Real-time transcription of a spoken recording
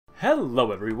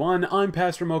Hello everyone, I'm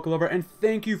Pastor Mokalover, and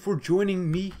thank you for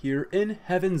joining me here in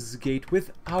Heaven's Gate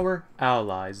with our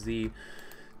allies, the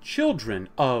Children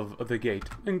of the Gate,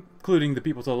 including the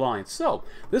People's Alliance. So,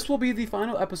 this will be the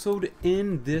final episode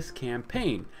in this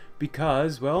campaign,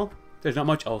 because, well, there's not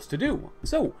much else to do.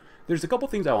 So, there's a couple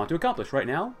things I want to accomplish right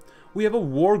now. We have a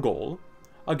war goal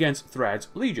against Thrad's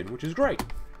Legion, which is great.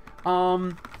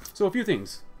 So a few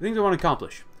things. The things I want to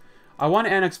accomplish. I want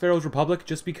to annex Pharaoh's Republic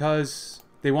just because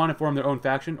they want to form their own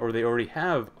faction, or they already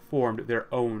have formed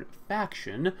their own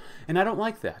faction, and I don't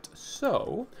like that.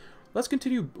 So, let's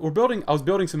continue. I was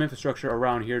building some infrastructure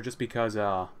around here just because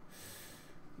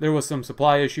there was some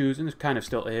supply issues, and there kind of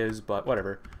still is, but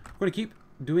whatever. I'm going to keep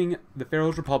doing the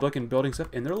Pharaoh's Republic and building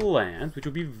stuff in their lands, which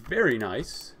will be very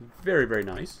nice. Very, very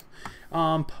nice.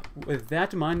 With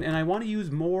that in mind, and I want to use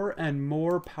more and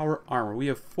more power armor. We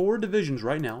have 4 divisions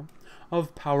right now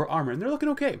of power armor, and they're looking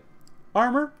okay.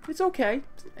 Armor, it's okay.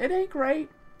 It ain't great.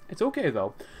 It's okay,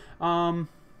 though. Slash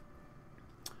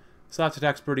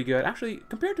attack's pretty good. Actually,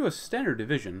 compared to a standard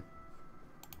division.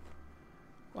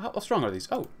 Well, how strong are these?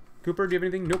 Oh, Cooper, do you have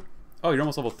anything? Nope. Oh, you're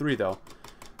almost level 3, though.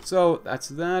 So, that's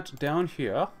that down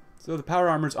here. So, the power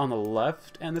armor's on the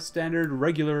left, and the standard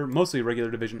regular, mostly regular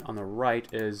division on the right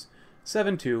is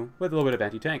 7-2 with a little bit of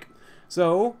anti-tank.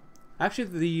 So,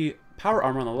 actually, the power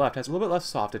armor on the left has a little bit less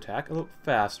soft attack, a little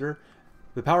faster.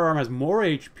 The power armor has more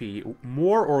HP,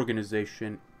 more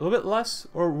organization, a little bit less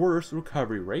or worse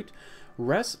recovery rate,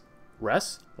 less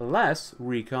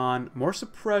recon, more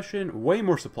suppression, way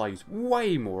more supply use,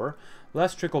 way more,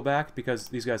 less trickle back because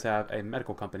these guys have a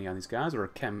medical company on these guys, or a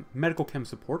medical chem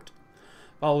support.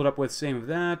 Followed up with same of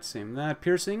that, same of that.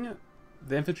 Piercing,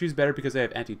 the infantry is better because they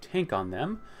have anti-tank on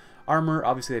them. Armor,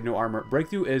 obviously they have no armor.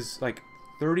 Breakthrough is like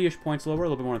 30-ish points lower, a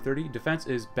little bit more than 30. Defense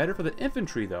is better for the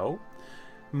infantry though.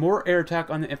 More air attack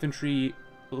on the infantry,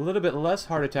 a little bit less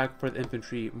hard attack for the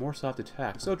infantry, more soft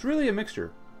attack. So it's really a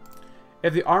mixture.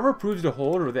 If the armor proves to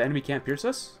hold or the enemy can't pierce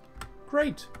us,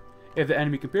 great. If the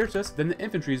enemy can pierce us, then the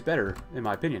infantry is better, in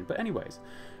my opinion. But anyways,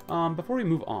 before we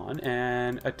move on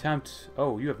and attempt...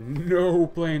 Oh, you have no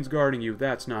planes guarding you.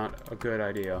 That's not a good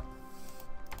idea.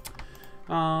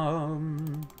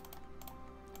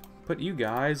 Put you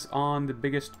guys on the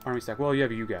biggest army stack. Well, you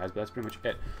have you guys, but that's pretty much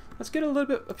it. Let's get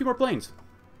a few more planes.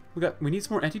 We need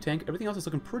some more anti-tank. Everything else is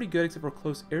looking pretty good except for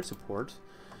close air support.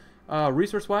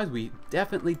 Resource-wise, we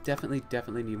definitely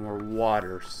need more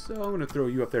water. So I'm going to throw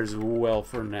you up there as well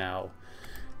for now.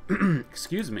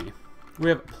 Excuse me. We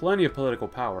have plenty of political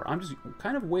power. I'm just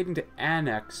kind of waiting to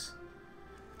annex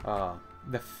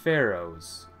the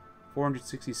pharaohs.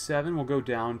 467 will go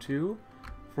down to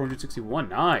 461.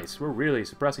 Nice. We're really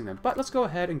suppressing them. But let's go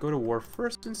ahead and go to war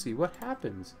first and see what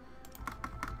happens.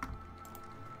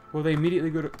 Will they immediately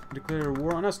go to declare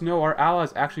war on us? No, our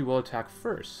allies actually will attack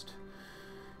first.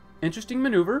 Interesting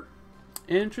maneuver.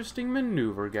 Interesting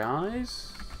maneuver,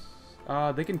 guys.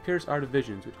 They can pierce our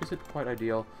divisions, which isn't quite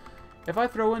ideal. If I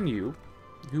throw in you,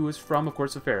 who is from, of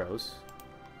course, the Pharaohs,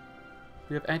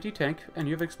 you have anti-tank and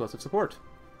you have explosive support.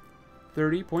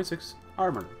 30.6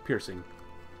 armor piercing.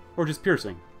 Or just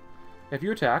piercing. If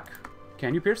you attack,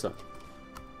 can you pierce them?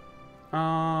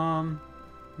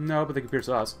 No, but they can pierce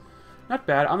us. Not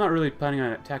bad. I'm not really planning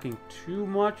on attacking too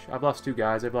much. I've lost 2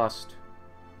 guys. I've lost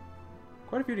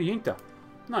quite a few to Yinkta.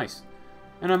 Nice.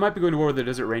 And I might be going to war with the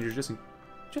Desert Rangers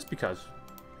just because.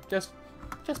 Just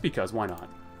because. Why not?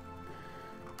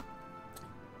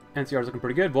 NCR is looking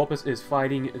pretty good. Vulpes is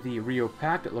fighting the Rio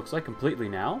Pact, it looks like, completely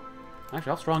now. Actually,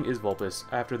 how strong is Vulpes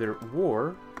after their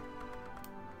war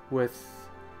with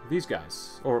these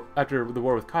guys? Or after the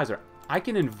war with Kaiser? I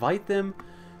can invite them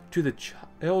to the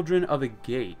Children of the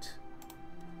Gate.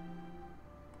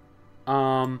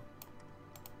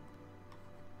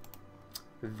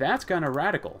 That's kind of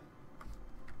radical.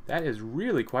 That is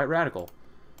really quite radical.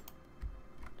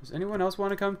 Does anyone else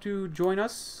want to come to join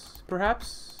us,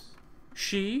 perhaps?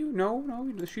 She?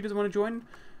 No, she doesn't want to join.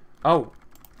 Oh,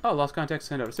 lost contact,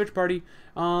 send out a search party.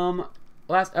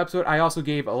 Last episode, I also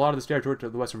gave a lot of this territory to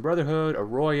the Western Brotherhood,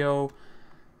 Arroyo,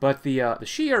 but the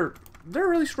Shi they're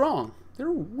really strong. They're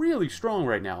really strong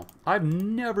right now. I've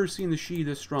never seen the Shi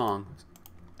this strong.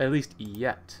 At least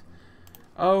yet.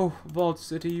 Oh, Vault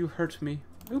City, you hurt me.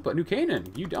 Ooh, but New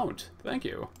Canaan, you don't. Thank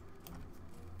you.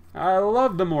 I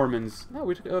love the Mormons. Oh,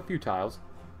 we took a few tiles.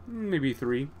 Maybe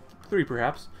 3. 3,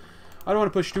 perhaps. I don't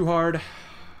want to push too hard.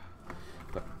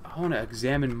 But I want to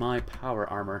examine my power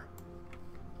armor.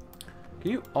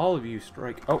 Can you, all of you,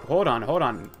 strike... Oh, hold on. I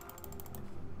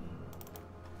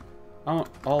want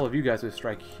all of you guys to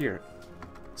strike here.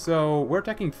 So, we're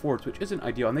attacking forts, which isn't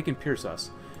ideal, and they can pierce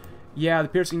us. Yeah, the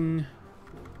piercing...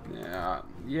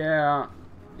 Yeah.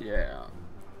 Yeah.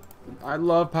 I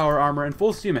love power armor and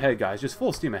full steam ahead, guys. Just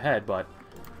full steam ahead, but...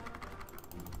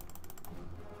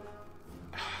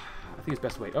 I think it's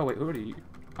best to wait. Oh, wait, who are you?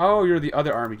 Oh, you're the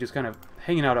other army, just kind of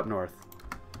hanging out up north.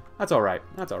 That's alright.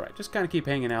 That's alright. Just kind of keep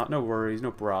hanging out. No worries, no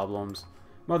problems.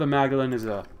 Mother Magdalene is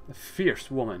a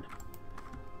fierce woman.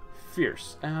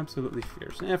 Fierce. Absolutely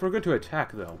fierce. And if we're good to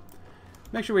attack, though,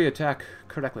 make sure we attack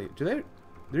correctly. They're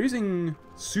using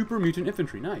super mutant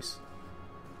infantry. Nice.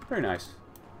 Very nice.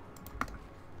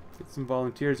 Get some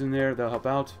volunteers in there. They'll help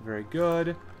out. Very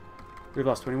good. We've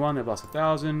lost 21. They've lost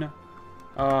 1,000.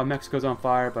 Mexico's on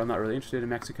fire, but I'm not really interested in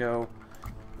Mexico.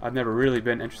 I've never really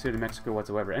been interested in Mexico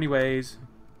whatsoever. Anyways,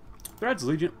 Thread's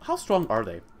Legion. How strong are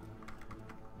they?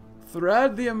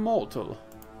 Thread the Immortal.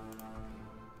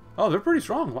 Oh, they're pretty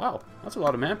strong. Wow. That's a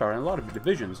lot of manpower and a lot of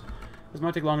divisions. This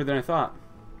might take longer than I thought.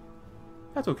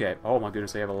 That's okay. Oh my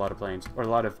goodness, they have a lot of planes. Or a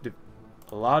lot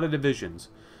of divisions.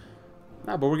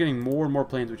 Nah, but we're getting more and more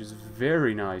planes, which is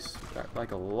very nice.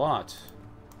 Like a lot.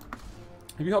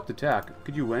 If you helped attack,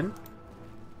 could you win?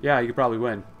 Yeah, you could probably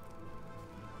win.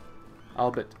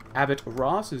 Abbott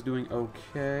Ross is doing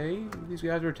okay. These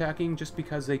guys are attacking just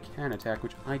because they can attack,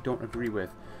 which I don't agree with.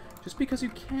 Just because you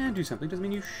can do something doesn't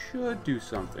mean you should do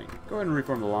something. Go ahead and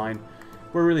reform the line.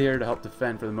 We're really here to help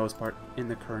defend for the most part in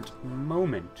the current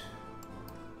moment.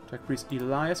 Tech Priest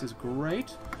Elias is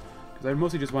great, because I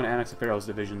mostly just want to annex the Pharaoh's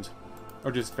divisions.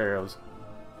 Or just Pharaoh's.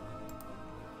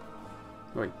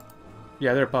 Wait.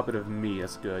 Yeah, they're a puppet of me.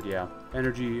 That's good, yeah.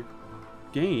 Energy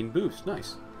gain boost.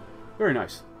 Nice. Very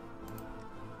nice.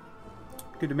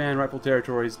 Good demand, rightful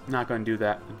territories. Not going to do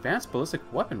that. Advanced ballistic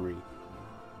weaponry.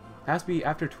 Has to be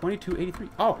after 2283.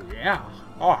 Oh, yeah.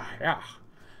 Oh, yeah.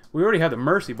 We already have the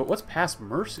Mercy, but what's past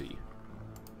Mercy?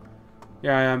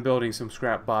 Yeah, I'm building some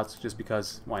scrap bots just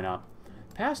because. Why not?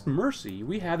 Past Mercy,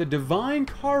 we have the Divine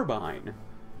Carbine.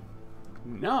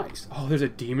 Nice. Oh, there's a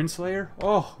Demon Slayer?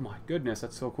 Oh, my goodness.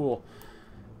 That's so cool.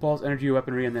 Paul's energy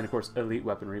weaponry, and then, of course, elite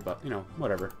weaponry, but, you know,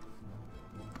 whatever.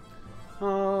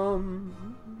 Well,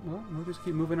 we'll just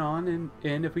keep moving on and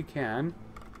in if we can.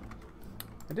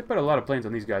 I did put a lot of planes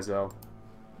on these guys, though.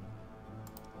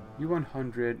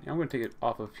 U-100. I'm going to take it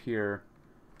off of here.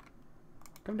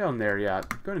 Come down there, yeah.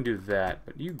 I'm going to do that.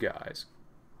 But you guys,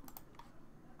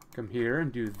 come here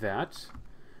and do that.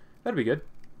 That'll be good.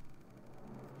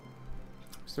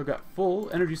 Still got full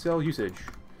energy cell usage.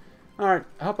 Alright,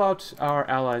 help out our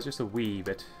allies just a wee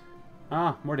bit.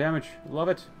 Ah, more damage. Love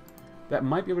it. That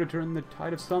might be able to turn the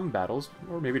tide of some battles,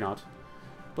 or maybe not.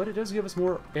 But it does give us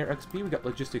more air XP. We got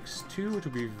Logistics 2, which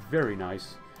will be very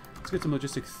nice. Let's get some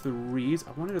Logistic 3s.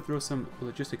 I wanted to throw some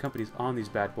Logistic companies on these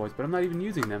bad boys, but I'm not even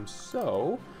using them,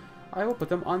 so I will put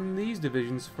them on these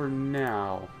divisions for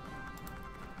now.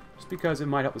 Just because it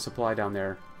might help the supply down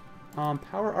there.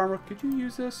 Power armor, could you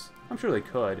use this? I'm sure they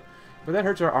could. But that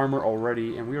hurts our armor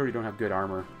already, and we already don't have good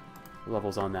armor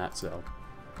levels on that, so.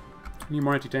 Need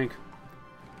more anti-tank.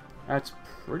 That's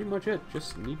pretty much it.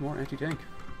 Just need more anti-tank.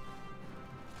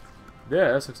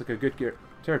 This looks like a good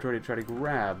territory to try to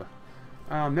grab.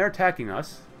 They're attacking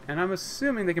us, and I'm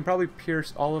assuming they can probably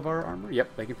pierce all of our armor.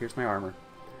 Yep, they can pierce my armor.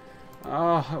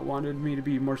 Oh, I wanted me to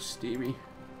be more steamy.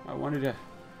 I wanted to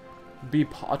be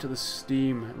part of the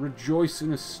steam, rejoice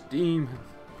in the steam.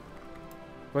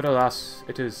 But alas,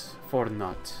 it is for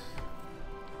naught.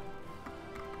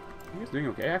 You guys doing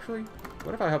okay, actually?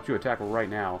 What if I helped you attack right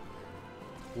now?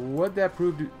 Would that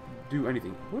prove to do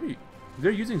anything? What are you...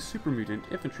 They're using super mutant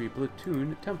infantry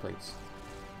platoon templates.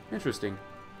 Interesting.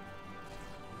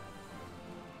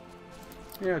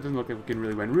 Yeah, it doesn't look like we can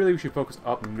really win. Really, we should focus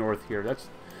up north here. That's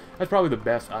probably the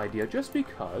best idea, just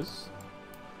because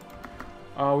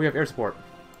we have air support.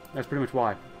 That's pretty much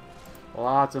why.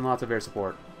 Lots and lots of air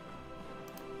support.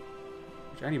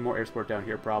 Which I need more air support down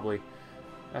here, probably.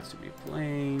 That's to be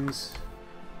planes.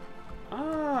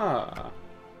 Ah,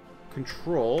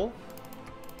 control.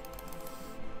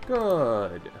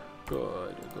 Good,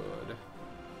 good, good.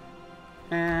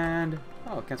 And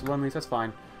oh, cancel one lease. That's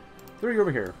fine. Throw you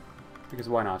over here. Because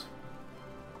why not?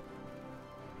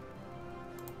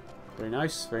 Very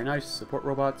nice, very nice. Support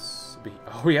robots.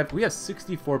 Oh, we have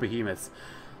 64 behemoths.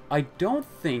 I don't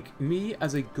think me,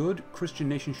 as a good Christian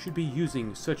nation, should be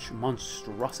using such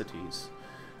monstrosities.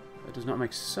 That does not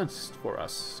make sense for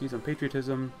us. Seize on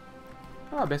patriotism.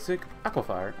 Ah, basic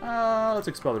aquafire. Let's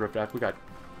expel the Rift Act. We got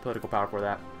political power for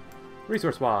that.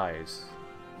 Resource-wise.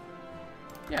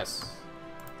 Yes.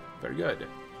 Very good.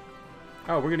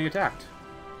 Oh, we're getting attacked.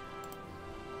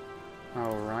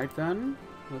 Alright then.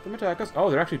 Let them attack us. Oh,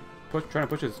 they're actually trying to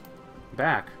push us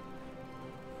back.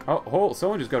 Oh,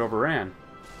 someone just got overran.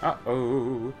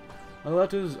 Uh-oh. Well,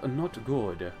 that is not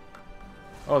good.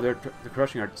 Oh, they're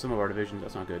crushing some of our divisions.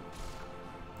 That's not good.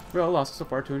 Well, losses so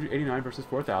far, 289 versus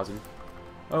 4,000.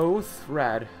 Oh,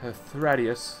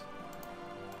 Thradius.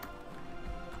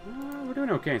 We're doing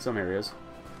okay in some areas.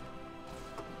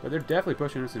 But they're definitely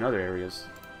pushing us in other areas.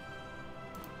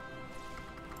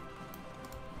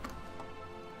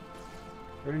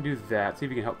 We're going to do that. See if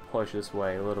we can help push this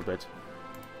way a little bit.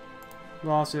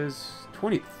 Losses,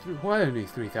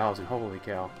 23,000. Holy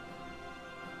cow.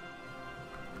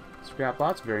 Scrap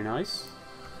bots, very nice.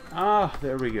 Ah,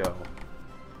 there we go.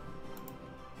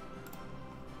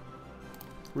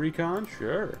 Recon,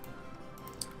 sure.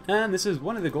 And this is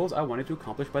one of the goals I wanted to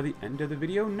accomplish by the end of the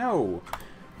video. No!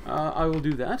 I will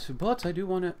do that, but I do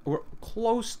want to... We're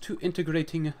close to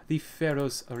integrating the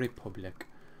Pharaoh's Republic.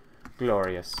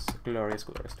 Glorious. Glorious,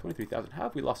 glorious. 23,000. How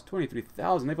have we lost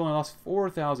 23,000? They've only lost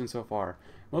 4,000 so far.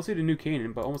 Mostly to New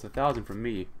Canaan, but almost 1,000 from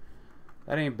me.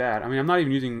 That ain't bad. I mean, I'm not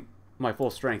even using my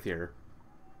full strength here.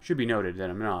 Should be noted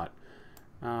that I'm not.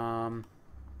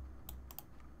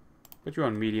 Put you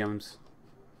on mediums.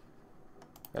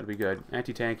 That'd be good.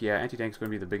 Anti-tank, yeah, anti-tank's going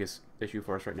to be the biggest issue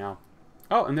for us right now.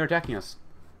 Oh, and they're attacking us.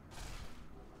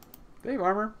 They have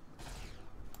armor.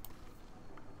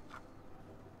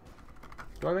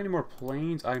 Do I have any more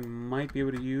planes I might be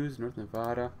able to use? North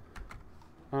Nevada.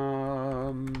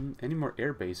 Any more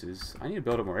air bases? I need to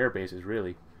build up more air bases,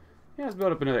 really. Yeah, let's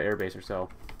build up another air base or so.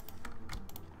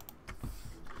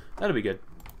 That'll be good.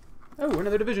 Oh,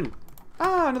 another division.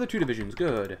 Ah, another 2 divisions.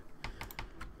 Good.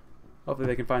 Hopefully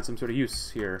they can find some sort of use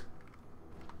here.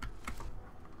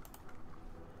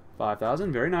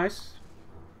 5,000. Very nice.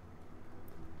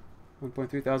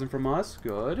 1.3 thousand from us.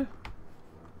 Good.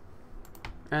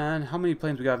 And how many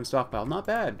planes we got in stockpile? Not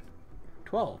bad.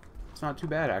 12. It's not too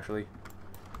bad, actually.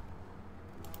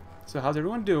 So how's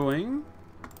everyone doing?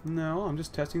 No, I'm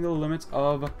just testing the limits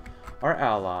of our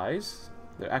allies.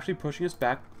 They're actually pushing us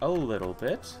back a little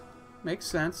bit. Makes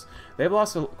sense. They've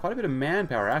lost quite a bit of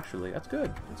manpower, actually. That's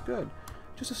good. That's good.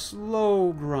 Just a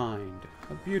slow grind.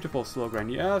 A beautiful slow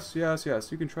grind. Yes, yes,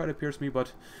 yes. You can try to pierce me,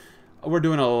 but we're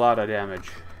doing a lot of damage.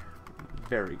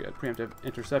 Very good. Preemptive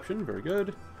interception. Very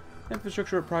good.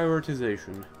 Infrastructure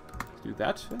prioritization. Let's do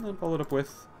that, and then follow it up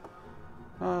with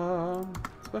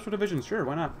special divisions. Sure,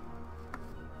 why not?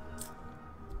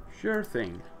 Sure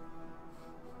thing.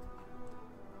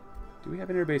 Do we have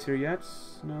an airbase here yet?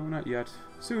 No, not yet.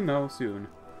 Soon, though. Soon.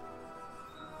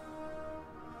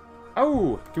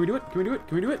 Oh! Can we do it? Can we do it?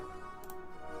 Can we do it?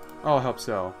 Oh, I hope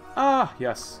so. Ah,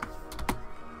 yes.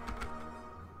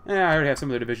 Yeah, I already have some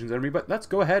of the divisions under me, but let's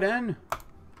go ahead and...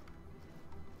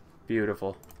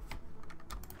 Beautiful.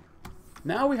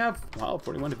 Now we have, wow,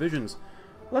 41 divisions.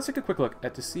 Let's take a quick look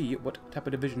to see what type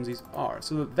of divisions these are.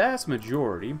 So the vast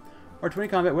majority are 20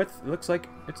 combat width. It looks like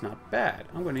it's not bad.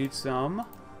 I'm going to need some...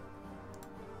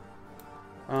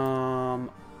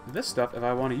 this stuff if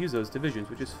I want to use those divisions,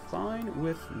 which is fine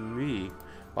with me.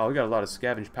 Wow, we got a lot of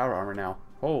scavenged power armor now.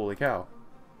 Holy cow.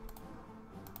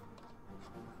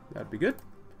 That'd be good.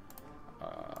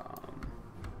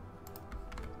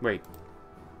 Wait.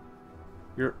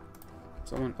 You're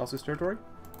someone else's territory?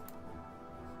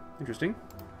 Interesting.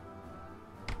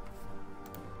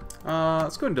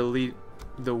 Let's go and delete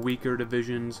the weaker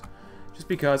divisions. Just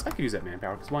because I could use that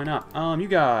manpower, because why not? You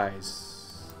guys...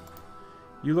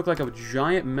 You look like a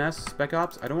giant mess, Spec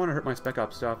Ops. I don't want to hurt my Spec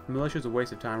Ops stuff. Militia's a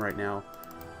waste of time right now.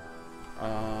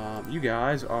 You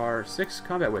guys are 6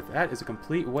 combat width. That is a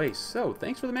complete waste. So,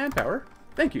 thanks for the manpower.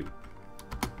 Thank you.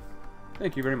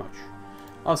 Thank you very much.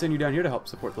 I'll send you down here to help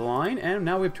support the line. And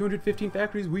now we have 215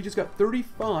 factories. We just got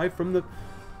 35 from the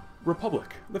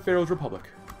Republic. The Pharaoh's Republic.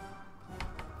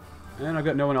 And I've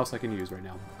got no one else I can use right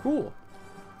now. Cool.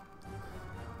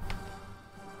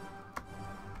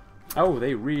 Oh,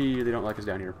 they really don't like us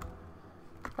down here.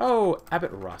 Oh,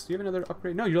 Abbott Ross. Do you have another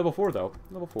upgrade? No, you're level 4, though.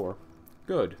 Level 4.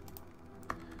 Good.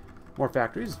 More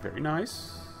factories. Very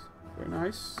nice. Very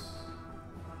nice.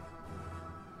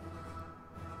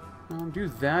 Do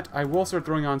that. I will start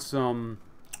throwing on some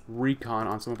recon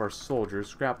on some of our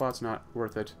soldiers. Scrapbot's not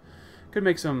worth it. Could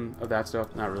make some of that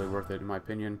stuff. Not really worth it, in my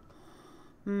opinion.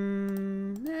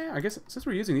 Yeah, I guess since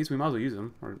we're using these, we might as well use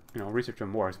them. Or, you know, research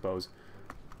them more, I suppose.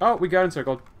 Oh, we got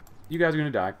encircled. You guys are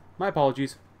going to die. My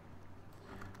apologies.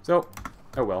 So,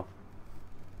 oh well.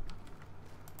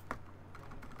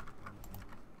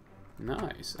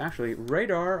 Nice. Actually,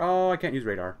 radar. Oh, I can't use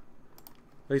radar.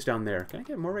 At least down there. Can I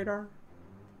get more radar?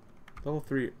 Level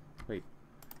 3. Wait.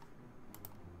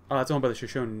 Oh, that's owned by the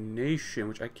Shoshone Nation,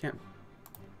 which I can't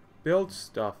build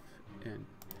stuff in.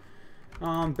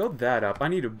 Build that up. I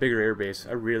need a bigger airbase.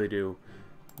 I really do.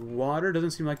 Water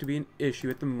doesn't seem like to be an issue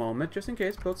at the moment. Just in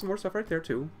case, build some more stuff right there,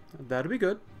 too. That'll be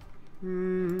good.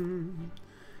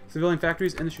 Civilian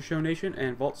factories in the Shoshone Nation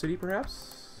and Vault City,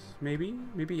 perhaps? Maybe?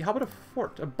 Maybe. How about a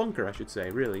fort? A bunker, I should say,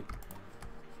 really.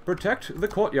 Protect the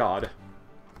courtyard.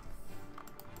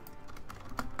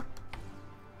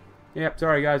 Yep,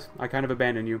 sorry guys. I kind of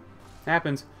abandoned you.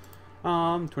 Happens.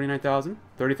 29,000.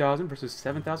 30,000 versus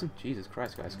 7,000? Jesus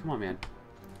Christ, guys. Come on, man.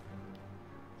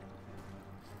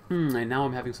 And now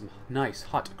I'm having some nice,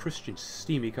 hot, Christian,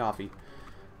 steamy coffee.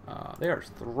 They are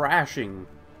thrashing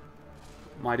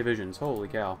my divisions. Holy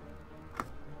cow.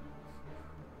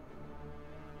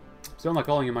 Still not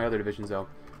calling in my other divisions, though.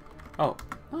 Oh,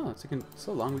 it's taking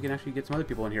so long we can actually get some other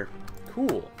people in here.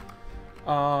 Cool.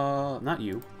 Not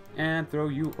you. And throw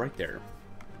you right there.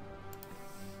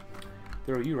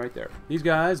 Throw you right there. These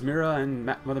guys, Mira and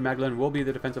Mother Magdalene, will be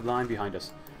the defensive line behind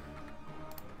us.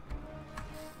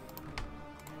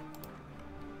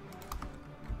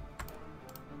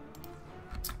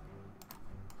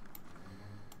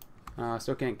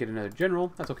 Still can't get another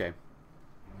general. That's okay.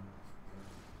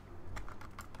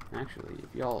 Actually,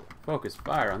 if y'all focus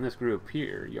fire on this group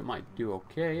here, you might do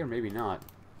okay, or maybe not.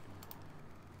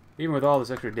 Even with all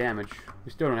this extra damage,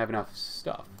 we still don't have enough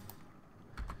stuff.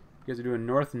 You guys are doing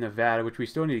North Nevada, which we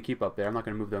still need to keep up there. I'm not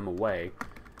going to move them away.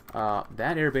 That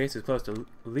airbase is close to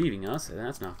leaving us, and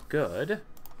that's not good.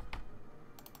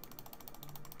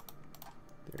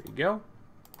 There you go.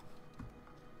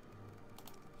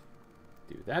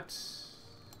 Do that.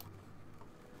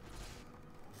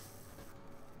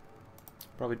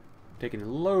 Probably taking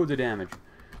loads of damage.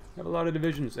 They have a lot of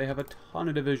divisions. They have a ton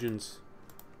of divisions.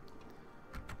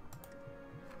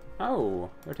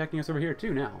 Oh, they're attacking us over here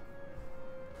too now.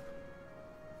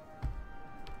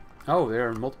 Oh, they're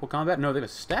in multiple combat? No, they have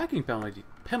a stacking penalty.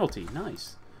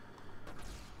 Nice.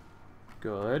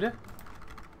 Good. If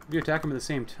you attack them at the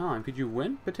same time, could you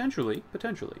win? Potentially.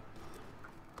 Potentially.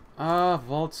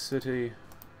 Vault City.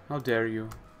 How dare you.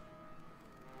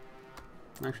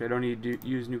 Actually, I don't need to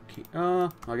use New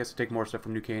Canaan. I guess I'll take more stuff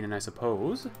from New Canaan, I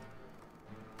suppose.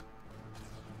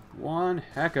 One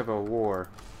heck of a war.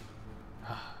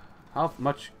 How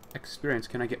much experience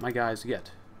can I get my guys to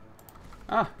get?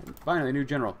 Finally, a new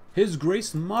general. His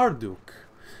Grace Marduk.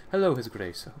 Hello, His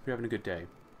Grace. I hope you're having a good day.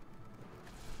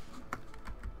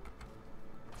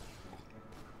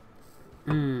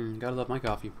 Gotta love my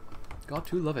coffee. Got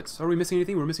to love it. Are we missing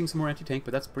anything? We're missing some more anti-tank,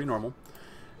 but that's pretty normal.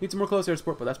 Need some more close air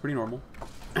support, but that's pretty normal.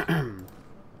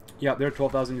 Yeah, they're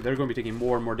 12,000. They're going to be taking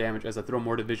more and more damage as I throw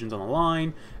more divisions on the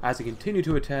line, as I continue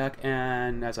to attack,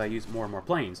 and as I use more and more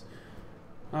planes.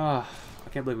 I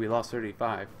can't believe we lost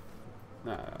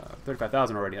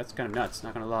 35,000 already. That's kind of nuts,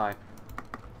 not going to lie.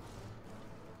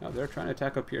 Oh, they're trying to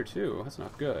attack up here, too. That's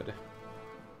not good.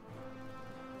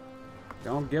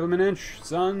 Don't give them an inch,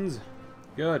 sons.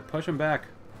 Good. Push them back.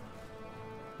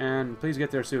 And please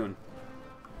get there soon.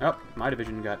 Oh, my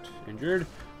division got injured.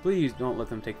 Please don't let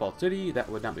them take Vault City. That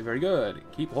would not be very good.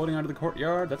 Keep holding onto the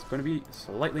courtyard. That's going to be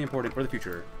slightly important for the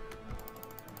future.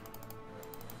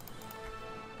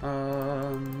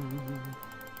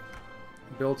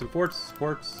 Build some forts.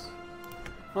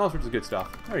 All sorts of good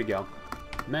stuff. There you go.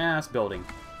 Mass building.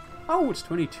 Oh, it's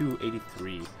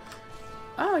 2283.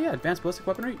 Yeah, advanced ballistic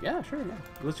weaponry. Yeah, sure, yeah.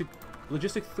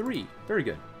 Logistic 3. Very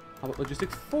good. How about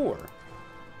Logistic 4?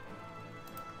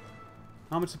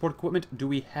 How much support equipment do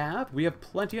we have? We have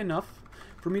plenty enough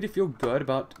for me to feel good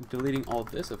about deleting all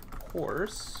this, of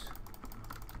course.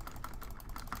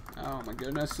 Oh my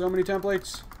goodness, so many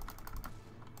templates.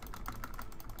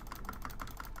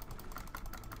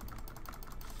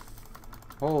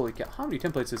 Holy cow, how many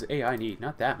templates does AI need?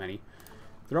 Not that many.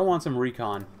 Throw on some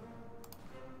recon.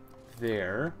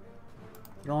 There.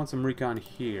 Throw on some recon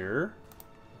here.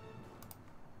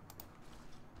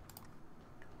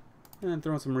 And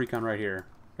throw in some recon right here.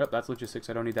 Yep, that's logistics.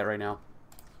 I don't need that right now.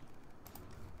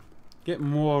 Get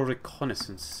more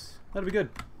reconnaissance. That'll be good.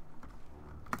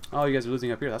 Oh, you guys are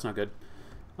losing up here. That's not good.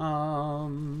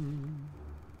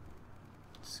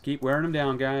 Just keep wearing them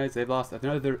down, guys. They've lost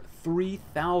another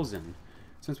 3,000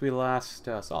 since we last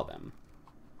saw them.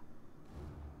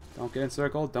 Don't get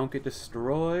encircled. Don't get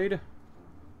destroyed.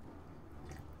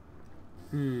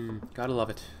 Gotta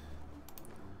love it.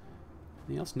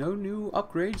 Anything else? No new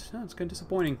upgrades? Oh, it's kind of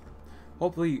disappointing.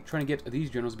 Hopefully trying to get these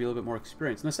generals to be a little bit more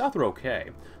experienced. In the south, we're okay.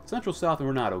 Central south,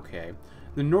 we're not okay.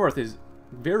 The north is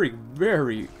very,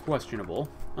 very questionable.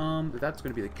 If that's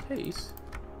going to be the case.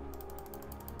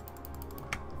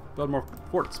 Build more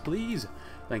forts, please.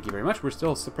 Thank you very much. We're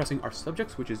still suppressing our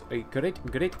subjects, which is a great,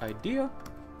 great idea.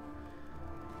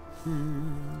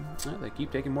 Well, they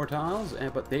keep taking more tiles,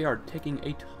 but they are taking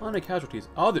a ton of casualties.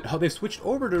 Oh, they switched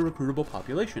over to recruitable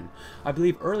population. I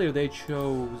believe earlier they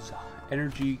chose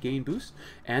energy gain boost,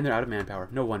 and they're out of manpower.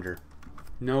 No wonder.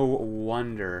 No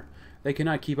wonder. They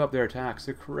cannot keep up their attacks.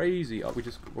 They're crazy. Oh, we're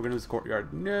gonna lose the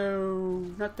courtyard. No,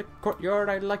 not the courtyard.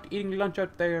 I liked eating lunch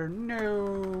out there.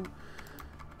 No.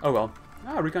 Oh well.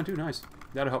 Ah, recon 2, nice.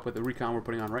 That'll help with the recon we're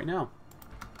putting on right now.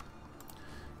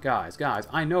 Guys,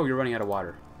 I know you're running out of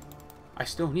water. I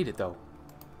still need it though.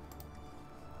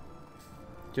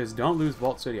 Just don't lose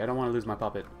Vault City. I don't want to lose my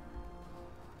puppet.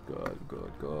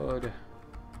 Good.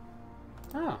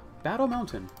 Ah, Battle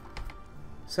Mountain.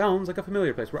 Sounds like a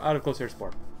familiar place. We're out of close air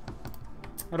support.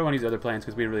 I don't want to use other planes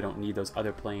because we really don't need those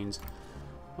other planes.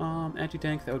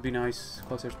 Anti-tank, that would be nice.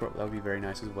 Close air support, that would be very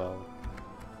nice as well.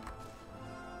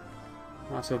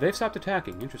 So they've stopped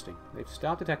attacking. Interesting. They've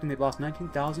stopped attacking. They've lost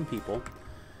 19,000 people.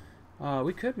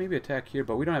 We could maybe attack here,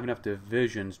 but we don't have enough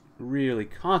divisions really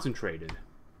concentrated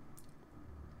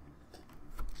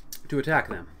to attack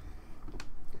them.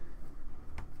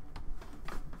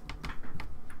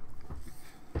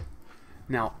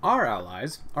 Now, our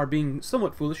allies are being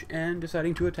somewhat foolish and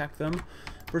deciding to attack them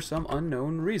for some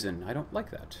unknown reason. I don't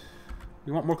like that.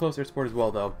 We want more close air support as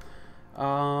well, though.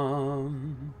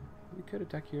 We could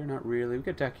attack here, not really. We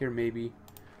could attack here, maybe.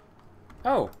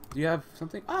 Oh, do you have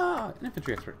something? Ah, an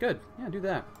infantry expert. Good. Yeah, do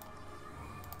that.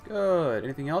 Good.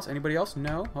 Anything else? Anybody else?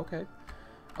 No? Okay.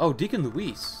 Oh, Deacon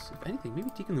Luis. If anything,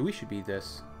 maybe Deacon Luis should be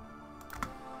this.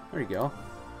 There you go.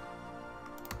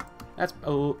 That's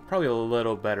probably a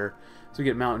little better. So we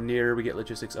get Mountaineer, we get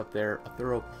Logistics up there. A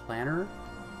Thorough Planner.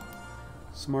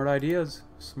 Smart ideas.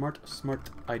 Smart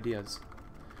ideas.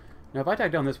 Now, if I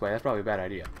attack down this way, that's probably a bad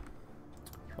idea.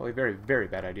 Probably a very, very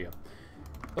bad idea.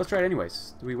 Let's try it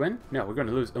anyways. Do we win? No, we're going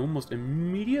to lose almost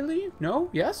immediately? No?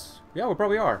 Yes? Yeah, we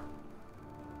probably are.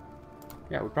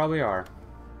 Yeah, we probably are.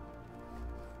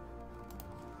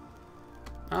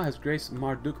 Ah, His Grace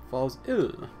Marduk falls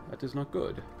ill. That is not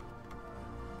good.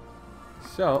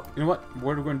 So, you know what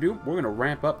are we going to do? We're going to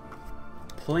ramp up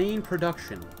plane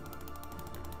production.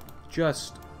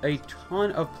 Just a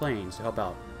ton of planes to help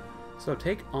out. So,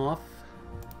 take off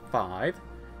 5.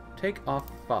 Take off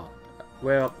 5.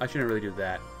 Well, I shouldn't really do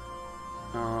that.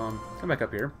 Come back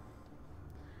up here.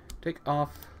 Take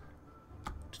off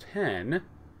 10.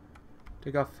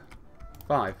 Take off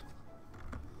 5.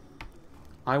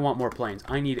 I want more planes.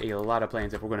 I need a lot of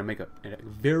planes if we're going to make a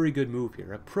very good move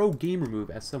here. A pro-gamer move,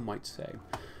 as some might say.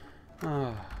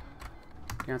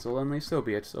 Cancel Lindley. So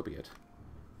be it. So be it.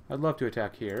 I'd love to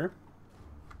attack here.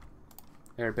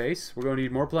 Air base. We're going to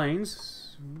need more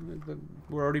planes.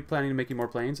 We're already planning on making more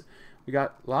planes. We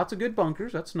got lots of good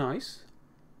bunkers. That's nice.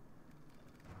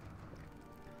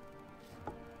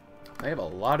 They have a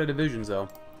lot of divisions, though.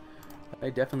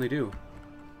 They definitely do.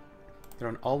 They're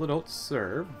an all-adult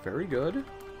serve. Very good.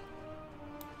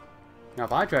 Now,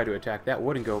 if I try to attack, that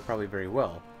wouldn't go probably very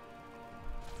well.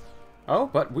 Oh,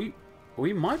 but we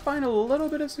might find a little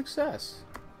bit of success.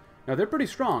 Now, they're pretty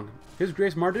strong. His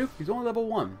Grace Marduk, he's only level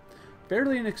 1.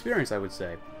 Fairly inexperienced, I would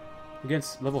say.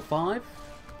 Against level 5.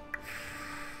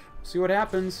 See what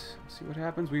happens. See what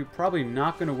happens. We're probably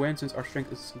not going to win since our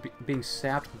strength is being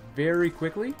sapped very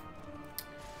quickly.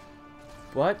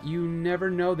 But you never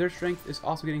know. Their strength is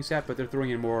also getting sapped, but they're throwing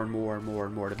in more and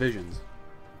more divisions.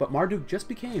 But Marduk just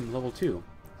became level 2. So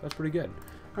that's pretty good.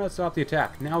 Alright, let's stop the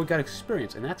attack. Now we've got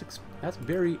experience, and that's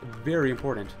very, very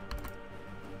important.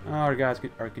 Our guys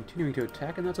are continuing to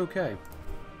attack, and that's okay.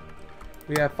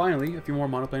 We have, finally, a few more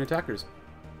monoplane attackers.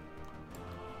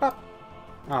 Pop!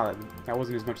 Ah, that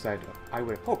wasn't as much as I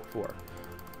would have hoped for.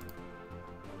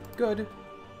 Good.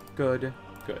 Good.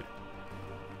 Good.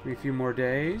 Maybe a few more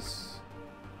days.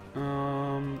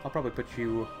 I'll probably put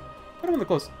him on the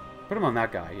close. Put him on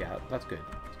that guy. Yeah, that's good.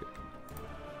 That's good.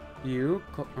 You,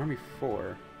 Army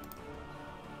 4.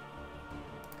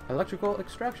 Electrical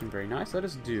extraction, very nice. Let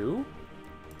us do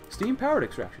steam powered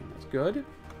extraction. That's good.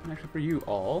 And actually, for you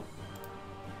all,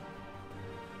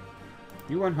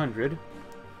 you 100.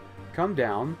 Come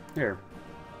down here,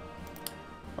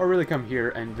 or really come here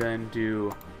and then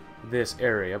do this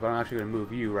area. But I'm actually going to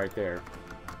move you right there.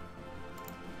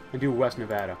 And do West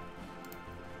Nevada.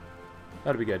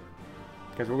 That'll be good.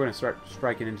 Because we're going to start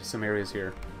striking into some areas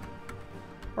here.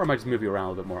 Or I might just move you around a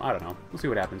little bit more. I don't know. We'll see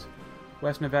what happens.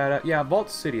 West Nevada. Yeah, Vault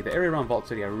City. The area around Vault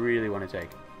City I really want to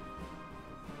take.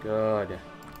 Good.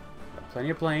 Got plenty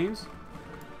of planes.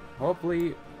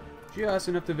 Hopefully just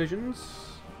enough divisions.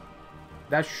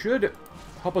 That should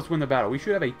help us win the battle. We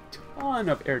should have a ton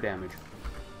of air damage.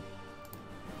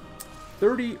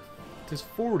 30 to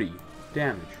 40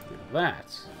 damage.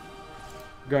 That's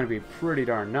going to be pretty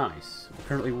darn nice. We're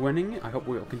currently winning. I hope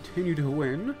we'll continue to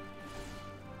win.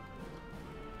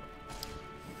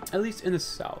 At least in the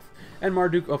south. And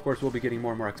Marduk, of course, will be getting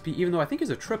more and more XP, even though I think he's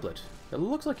a triplet. It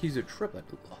looks like he's a triplet.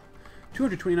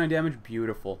 229 damage,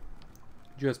 beautiful.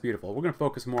 Just beautiful. We're going to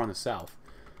focus more on the south.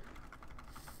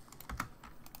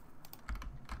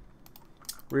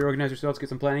 Reorganize yourselves, get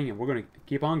some planning, and we're going to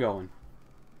keep on going.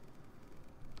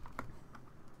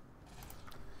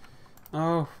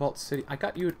 Oh, Vault City. I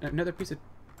got you another piece of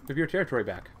your territory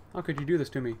back. How could you do this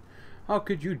to me? How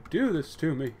could you do this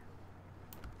to me?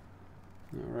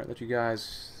 Alright, let you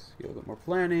guys get a little bit more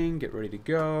planning, get ready to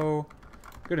go.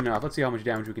 Good enough. Let's see how much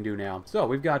damage we can do now. So,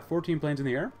 we've got 14 planes in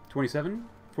the air. 27,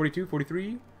 42,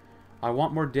 43. I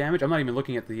want more damage. I'm not even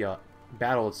looking at the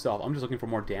battle itself. I'm just looking for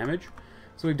more damage.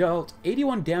 So we've dealt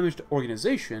 81 damage to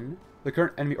organization. The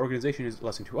current enemy organization is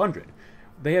less than 200.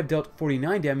 They have dealt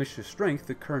 49 damage to strength.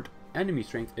 The current enemy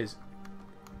strength is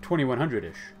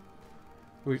 2100-ish.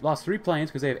 We've lost 3 planes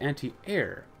because they have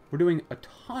anti-air. We're doing a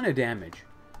ton of damage.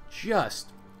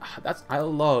 Just, I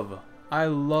love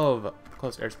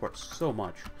close air support so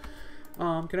much.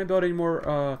 Can I build any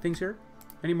more things here?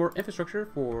 Any more infrastructure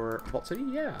for Vault City?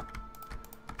 Yeah.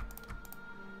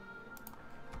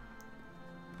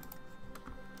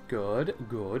 Good,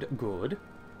 good, good.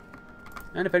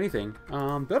 And if anything,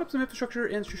 build up some infrastructure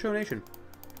in Shoshone Nation.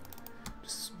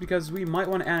 Just because we might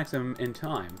want to annex them in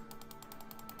time.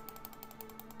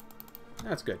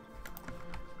 That's good.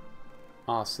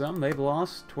 Awesome. They've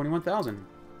lost 21,000.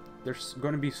 They're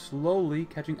going to be slowly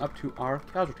catching up to our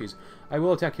casualties. I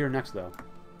will attack here next, though.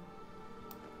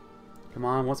 Come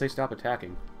on, once they stop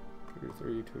attacking.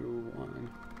 3, 2,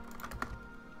 1.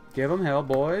 Give them hell,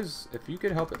 boys. If you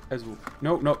could help it as...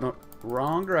 No, no, no.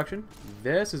 Wrong direction.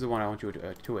 This is the one I want you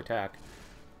to attack.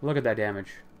 Look at that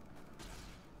damage.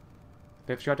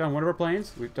 They've shot down one of our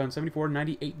planes. We've done 74,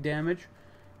 98 damage.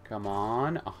 Come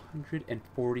on.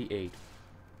 148.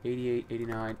 88,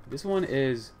 89. This one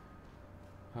is...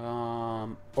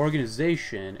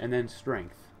 organization and then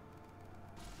strength.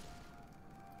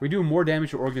 We do more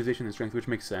damage to organization than strength, which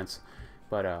makes sense.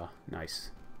 But,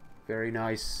 nice. Very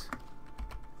nice.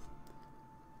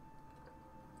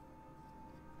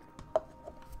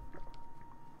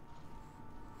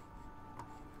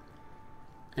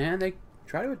 And they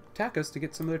try to attack us to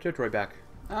get some of their territory back.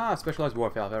 Ah, specialized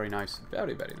warfare. Very nice.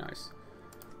 Very, very nice.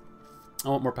 I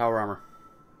want more power armor.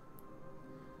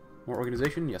 More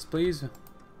organization. Yes, please.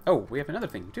 Oh, we have another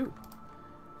thing, too.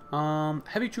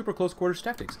 Heavy trooper close quarters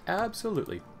tactics.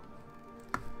 Absolutely.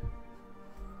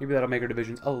 Maybe that'll make our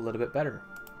divisions a little bit better.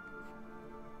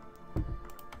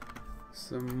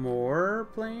 Some more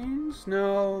planes?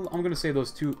 No, I'm going to save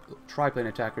those 2 triplane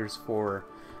attackers for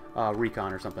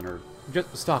recon or something, or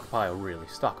just stockpile, really.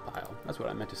 Stockpile. That's what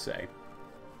I meant to say.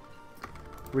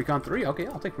 Recon 3? Okay,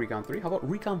 I'll take Recon 3. How about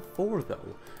Recon 4,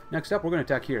 though? Next up, we're going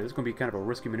to attack here. This is going to be kind of a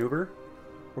risky maneuver.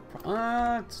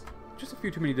 It's just a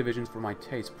few too many divisions for my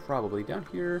taste, probably. Down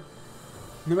here,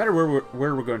 no matter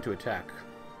where we're going to attack,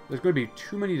 there's going to be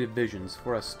too many divisions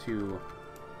for us to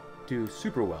do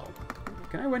super well.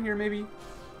 Can I win here, maybe?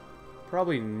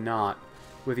 Probably not,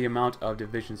 with the amount of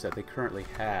divisions that they currently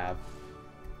have.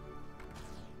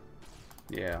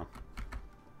 Yeah.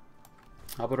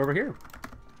 How about over here?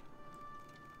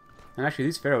 And actually,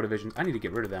 these Pharaoh divisions, I need to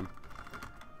get rid of them.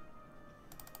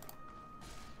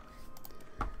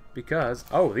 Because,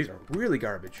 oh, these are really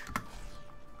garbage.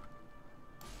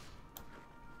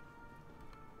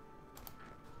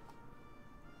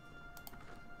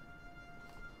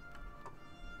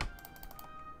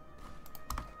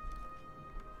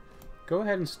 Go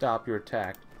ahead and stop your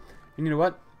attack. And you know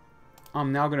what?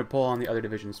 I'm now going to pull on the other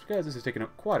divisions because this is taking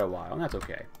quite a while, and that's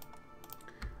okay.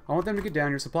 I want them to get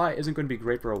down. Your supply isn't going to be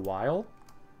great for a while.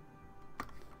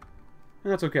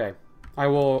 And that's okay. I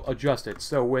will adjust it.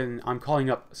 So when I'm calling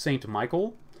up Saint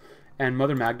Michael and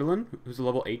Mother Magdalene, who's a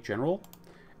level 8 general,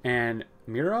 and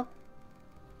Mira,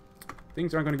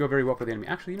 things aren't going to go very well for the enemy.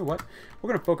 Actually, you know what? We're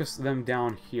going to focus them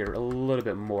down here a little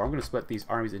bit more. I'm going to split these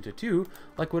armies into 2,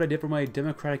 like what I did for my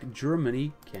Democratic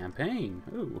Germany campaign.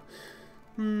 Ooh.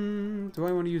 Do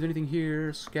I want to use anything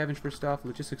here? Scavenge for stuff.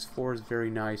 Logistics 4 is very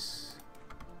nice.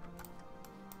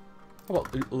 How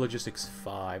about Logistics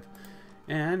 5?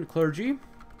 And Clergy.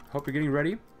 Hope you're getting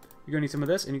ready. You're going to need some of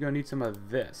this, and you're going to need some of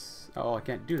this. Oh, I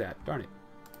can't do that. Darn it.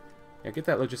 Yeah, get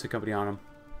that logistic company on them.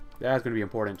 That's going to be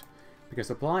important. Because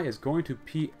supply is going to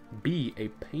be a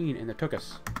pain in the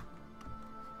tuchus.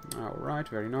 Alright,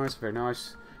 very nice, very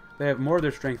nice. They have more of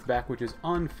their strength back, which is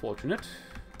unfortunate.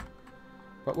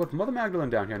 But with Mother Magdalene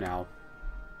down here now,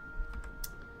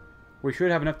 we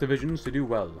should have enough divisions to do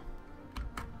well.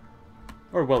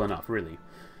 Or well enough, really.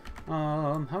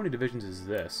 How many divisions is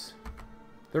this?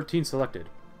 13 selected.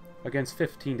 against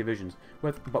 15 divisions.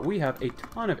 But we have a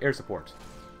ton of air support.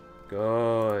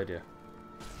 Good.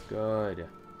 Good.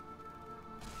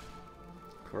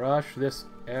 Crush this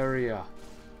area.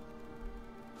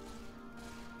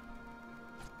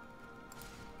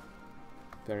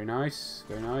 Very nice.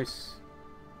 Very nice.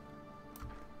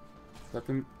 Let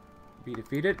them be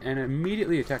defeated and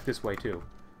immediately attack this way too.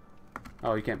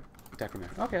 Oh, you can't attack from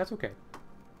there. Okay, that's okay.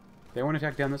 They want to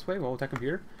attack down this way, we'll attack them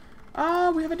here.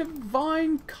 Ah, we have a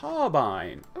divine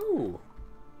carbine. Ooh.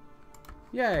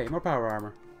 Yay, more power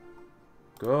armor.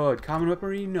 Good. Common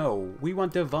weaponry? No. We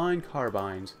want divine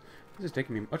carbines. This is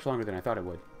taking me much longer than I thought it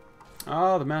would.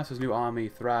 Oh, the Master's new army,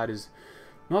 Thrad, is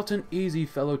not an easy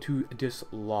fellow to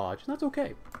dislodge. That's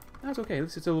okay. That's okay. At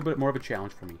least it's a little bit more of a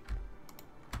challenge for me.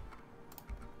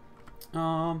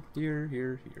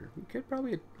 Here. We could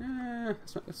probably...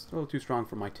 that's a little too strong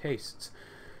for my tastes.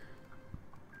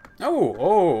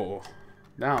 Oh!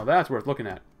 Now that's worth looking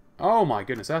at. Oh my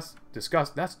goodness, that's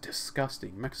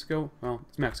disgusting. Mexico? Well,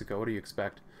 it's Mexico. What do you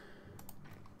expect?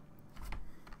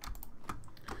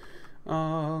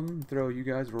 Throw you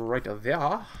guys right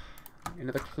there.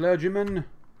 Into the clergyman.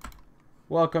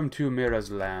 Welcome to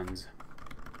Mira's lands.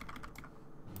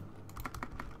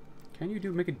 Can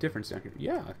you make a difference down here?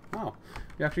 Yeah, wow.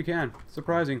 You actually can.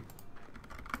 Surprising.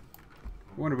 I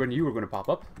wonder when you were going to pop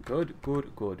up. Good.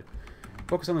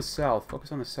 Focus on the south.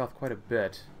 Focus on the south quite a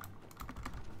bit.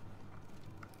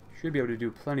 Should be able to do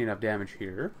plenty enough damage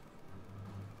here.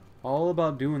 All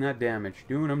about doing that damage.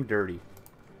 Doing them dirty.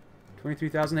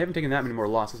 23,000. They haven't taken that many more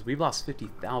losses. We've lost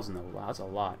 50,000 though. Wow, that's a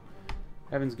lot.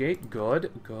 Heaven's Gate.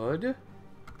 Good.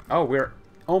 Oh, we're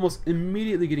almost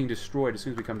immediately getting destroyed as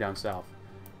soon as we come down south.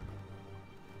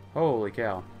 Holy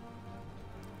cow.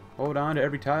 Hold on to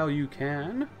every tile you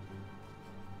can.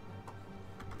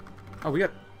 Oh, we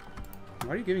got...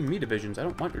 Why are you giving me divisions? I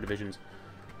don't want your divisions.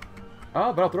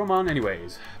 Oh, but I'll throw them on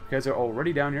anyways. Because they're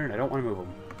already down here and I don't want to move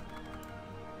them.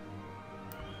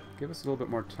 Give us a little bit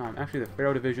more time. Actually, the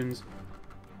Pharaoh divisions...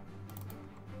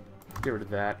 Get rid of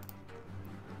that.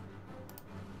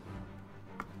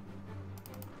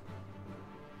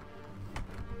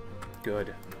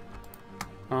 Good.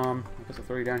 I guess I'll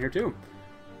throw you down here too.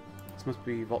 This must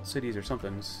be Vault Cities or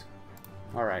somethings.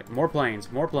 Alright, more planes.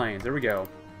 There we go.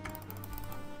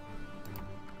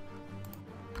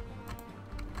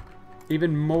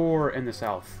 Even more in the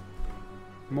south.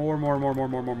 More.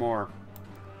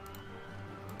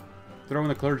 Throw in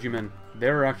the clergymen.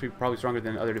 They're actually probably stronger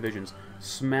than other divisions.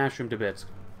 Smash them to bits.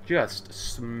 Just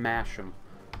smash them.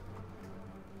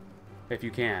 If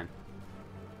you can.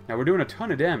 Now we're doing a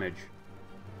ton of damage.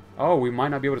 Oh, we might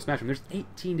not be able to smash them. There's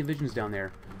 18 divisions down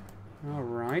there.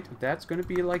 Alright, if that's going to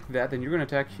be like that, then you're going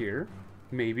to attack here.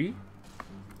 Maybe.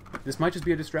 This might just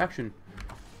be a distraction.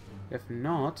 If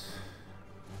not...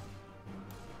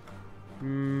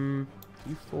 you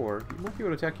 4. You might be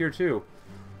able to attack here too.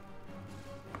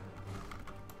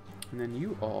 And then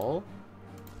you all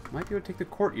might be able to take the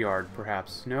courtyard,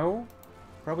 perhaps. No?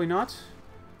 Probably not?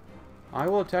 I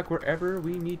will attack wherever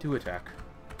we need to attack.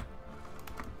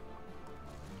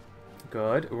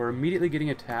 Good. We're immediately getting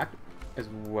attacked as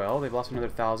well. They've lost another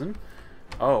 1,000.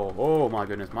 Oh my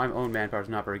goodness. My own manpower is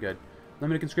not very good.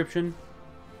 Limited conscription.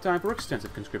 Time for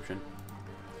extensive conscription.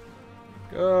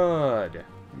 Good.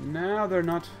 Now they're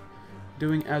not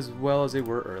doing as well as they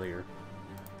were earlier.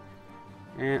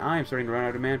 And I am starting to run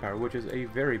out of manpower, which is a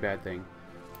very bad thing.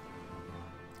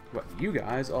 But you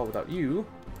guys, all without you,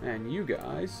 and you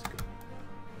guys...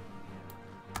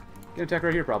 Get an attack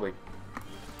right here, probably.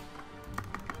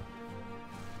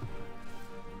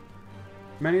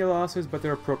 Many losses, but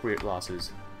they're appropriate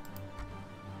losses.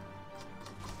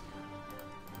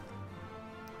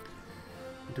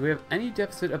 Do we have any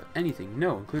deficit of anything?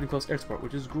 No, including close air support,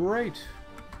 which is great.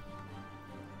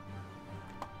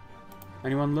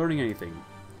 Anyone learning anything?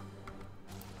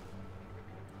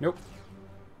 Nope.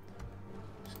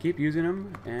 Just keep using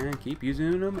them, and keep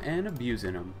using them, and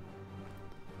abusing them.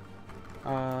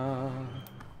 Yeah.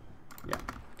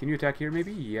 Can you attack here,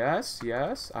 maybe? Yes.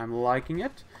 I'm liking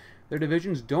it. Their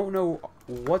divisions don't know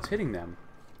what's hitting them.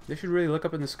 They should really look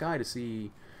up in the sky to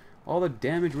see all the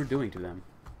damage we're doing to them.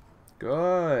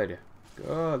 Good.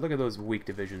 Look at those weak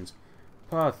divisions.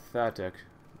 Pathetic.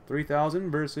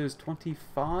 3,000 versus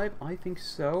 25? I think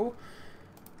so.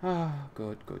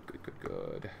 Good.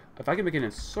 If I can make an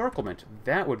encirclement,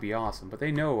 that would be awesome. But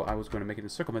they know I was going to make an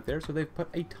encirclement there, so they've put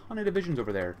a ton of divisions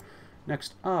over there.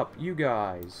 Next up, you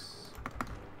guys.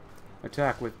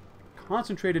 Attack with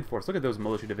concentrated force. Look at those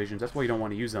militia divisions. That's why you don't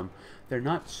want to use them. They're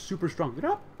not super strong. They're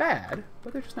not bad,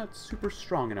 but they're just not super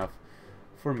strong enough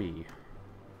for me.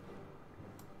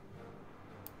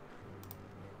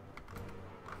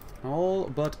 All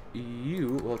but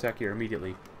you will attack here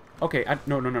immediately. Okay,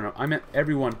 no. I meant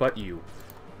everyone but you.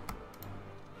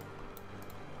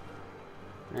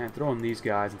 And throw in these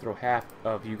guys and throw half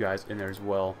of you guys in there as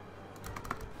well.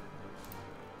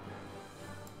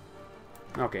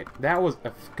 Okay, that was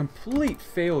a complete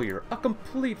failure. A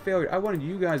complete failure. I wanted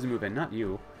you guys to move in, not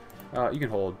you. You can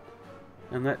hold.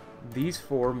 And let these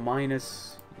four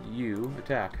minus you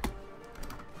attack.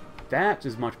 That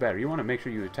is much better. You want to make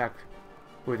sure you attack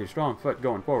with your strong foot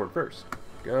going forward first.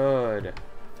 Good.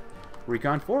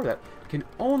 Recon 4, that can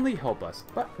only help us.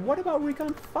 But what about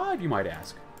Recon 5, you might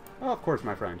ask? Oh, of course,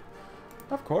 my friend.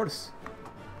 Of course.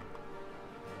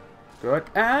 Good.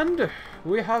 And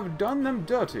we have done them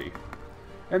dirty.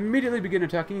 Immediately begin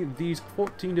attacking these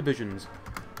 14 divisions.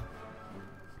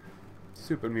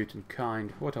 Super mutant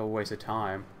kind. What a waste of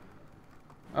time.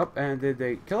 Up, and did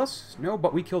they kill us? No,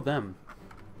 but we killed them.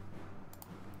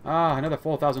 Ah, another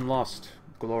 4,000 lost.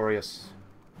 Glorious.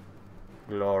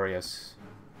 Glorious.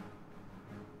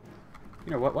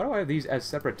 You know what? Why do I have these as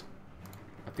separate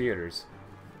theaters?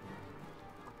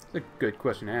 It's a good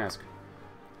question to ask.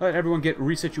 Let everyone get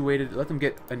resituated. Let them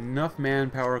get enough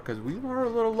manpower, because we are a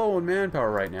little low on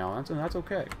manpower right now. That's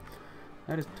okay.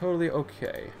 That is totally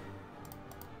okay.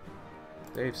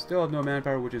 They still have no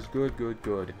manpower, which is good, good,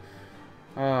 good.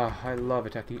 Ah, I love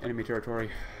attacking enemy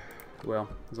territory. Well,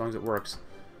 as long as it works.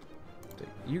 So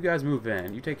you guys move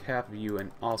in. You take half of you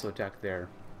and also attack there.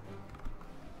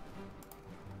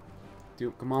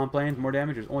 Come on, planes. More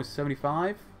damage. There's only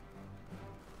 75.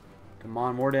 Come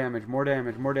on, more damage, more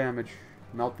damage, more damage.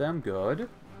 Melt them. Good.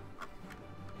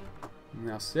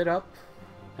 Now sit up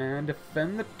and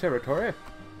defend the territory.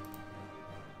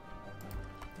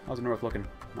 How's the north looking?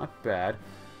 Not bad.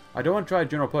 I don't want to try a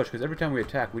general push, because every time we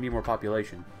attack, we need more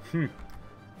population.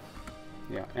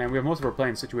 Yeah, and we have most of our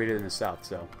planes situated in the south,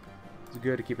 so it's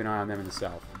good to keep an eye on them in the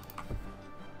south.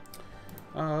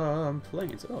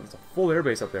 Planes. Oh, it's a full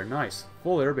airbase up there. Nice.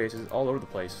 Full air bases all over the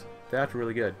place. That's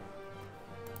really good.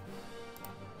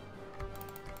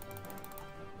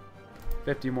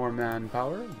 50 more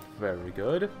manpower. Very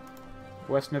good.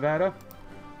 West Nevada.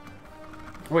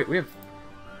 Wait, we have...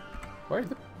 Where's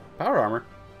the power armor?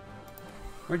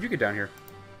 Where'd you get down here?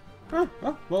 Oh,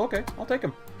 well, okay. I'll take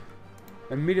him.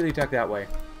 Immediately attack that way.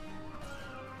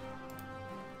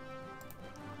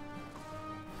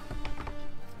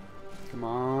 Come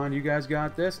on, you guys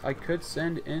got this. I could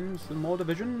send in some more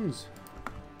divisions.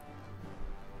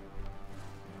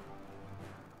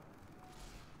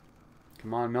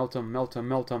 Come on, melt them, melt them,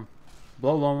 melt them.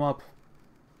 Blow them up.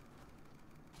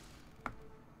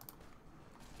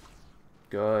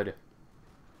 Good.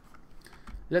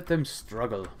 Let them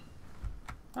struggle.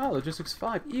 Oh, Logistics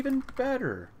 5, even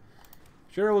better.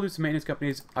 Sure, we'll do some maintenance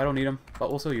companies. I don't need them, but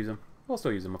we'll still use them. We'll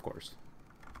still use them, of course.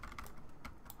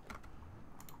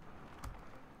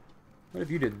 What if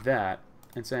you did that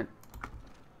and sent...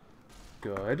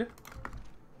 Good.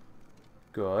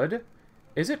 Good.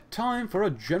 Is it time for a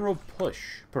general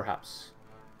push, perhaps?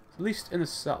 At least in the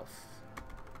south.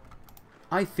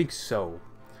 I think so.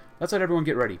 Let's let everyone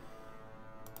get ready.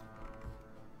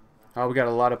 Oh, we got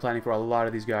a lot of planning for a lot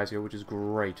of these guys here, which is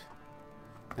great.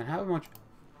 And how much...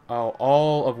 Oh,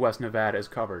 all of West Nevada is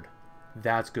covered.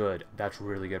 That's good. That's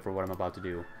really good for what I'm about to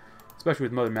do. Especially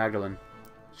with Mother Magdalene.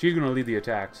 She's going to lead the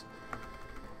attacks.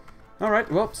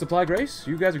 Alright, well, Supply Grace,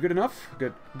 you guys are good enough.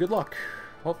 Good luck.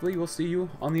 Hopefully we'll see you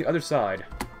on the other side.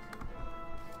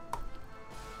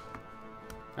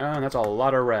 And that's a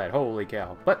lot of red. Holy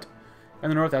cow. But in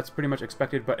the north, that's pretty much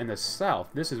expected. But in the south,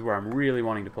 this is where I'm really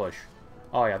wanting to push.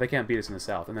 Oh yeah, they can't beat us in the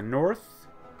south. In the north,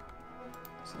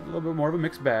 it's a little bit more of a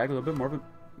mixed bag. A little bit more of a...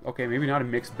 Okay, maybe not a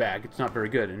mixed bag. It's not very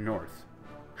good in the north.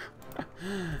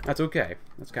 That's okay.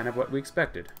 That's kind of what we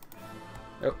expected.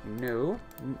 Oh, no.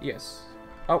 Yes.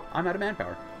 Oh, I'm out of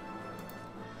manpower.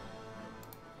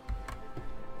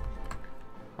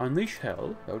 Unleash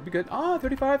hell. That would be good. Ah,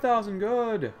 35,000.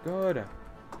 Good. Good.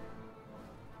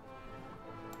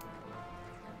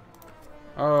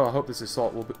 Oh, I hope this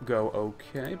assault will go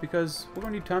okay, because we're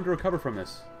going to need time to recover from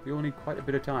this. We will need quite a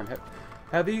bit of time.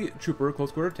 Heavy trooper,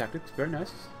 close quarter tactics. Very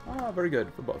nice. Ah, very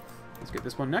good for both. Let's get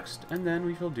this one next, and then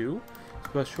we shall do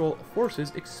Special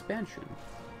Forces Expansion.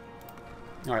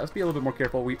 Alright, let's be a little bit more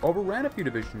careful. We overran a few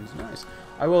divisions. Nice.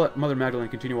 I will let Mother Magdalene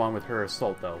continue on with her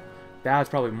assault, though. That's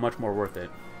probably much more worth it.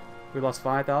 We lost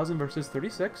 5,000 versus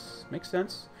 36. Makes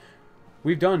sense.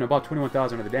 We've done about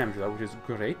 21,000 of the damage, though, which is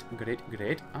great. Great,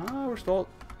 great. Ah, we're still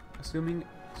assuming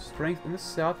strength in the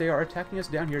south. They are attacking us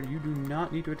down here. You do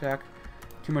not need to attack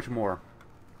too much more.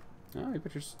 Oh,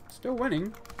 but you're still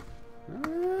winning.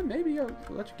 Maybe I'll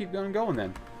let you keep going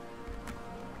then.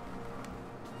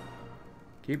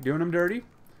 Keep doing them dirty.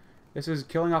 This is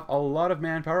killing off a lot of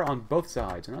manpower on both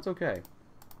sides, and that's okay.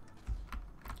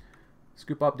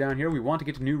 Scoop up down here. We want to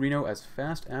get to New Reno as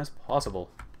fast as possible.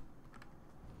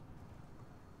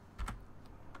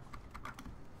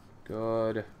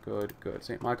 Good, good, good.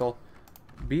 St. Michael,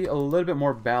 be a little bit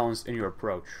more balanced in your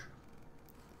approach.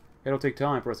 It'll take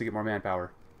time for us to get more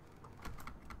manpower.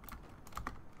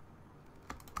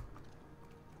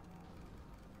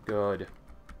 Good.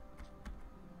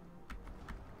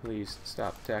 Please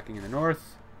stop attacking in the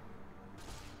north.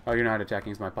 Oh, you're not attacking.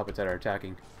 It's my puppets that are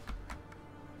attacking.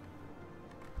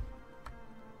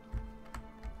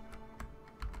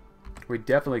 We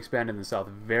definitely expanded in the south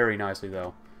very nicely,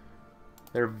 though.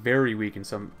 They're very weak in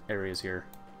some areas here.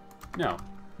 No.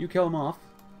 You kill them off.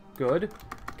 Good.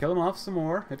 Kill them off some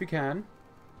more, if you can.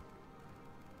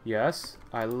 Yes.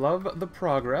 I love the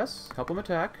progress. Help them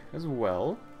attack as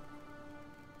well.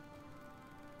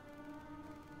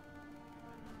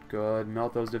 Good.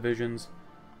 Melt those divisions.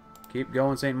 Keep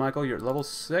going, St. Michael. You're at level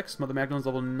 6. Mother Magdalene's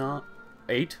level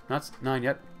 8. Not 9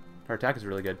 yet. Her attack is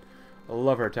really good. I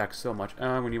love her attack so much.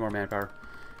 We need more manpower.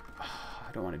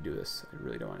 I don't want to do this. I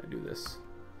really don't want to do this.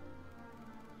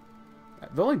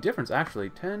 The only difference, actually,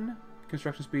 10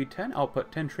 construction speed, 10 output,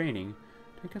 10 training,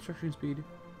 10 construction speed.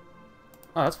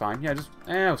 Oh, that's fine. Yeah, just,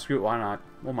 screw it. Why not?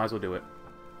 We'll might as well do it.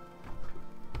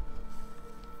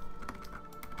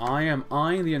 I am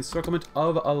eyeing the encirclement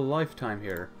of a lifetime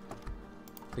here.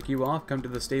 Take you off, come to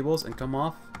the stables, and come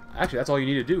off. Actually, that's all you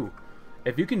need to do.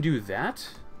 If you can do that,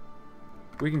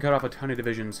 we can cut off a ton of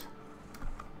divisions.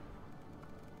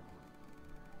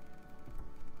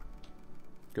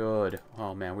 Good.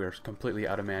 Oh man, we are completely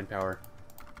out of manpower.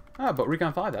 Ah, but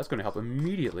Recon 5, that's going to help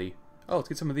immediately. Oh, let's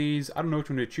get some of these. I don't know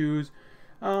which one to choose.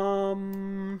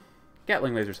 Gatling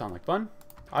lasers sound like fun.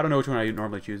 I don't know which one I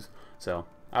normally choose, so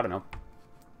I don't know.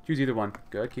 Choose either one.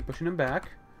 Good. Keep pushing them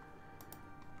back.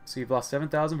 So you've lost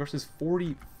 7,000 versus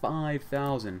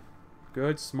 45,000.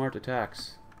 Good, smart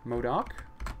attacks. Modoc.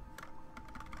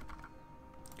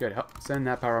 Good. Send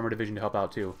that power armor division to help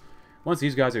out too. Once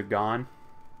these guys are gone,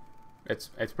 it's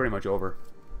pretty much over.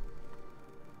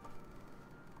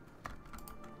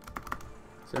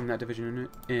 Send that division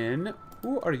in.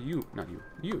 Who are you? Not you.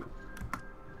 You.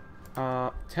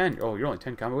 10. Oh, you're only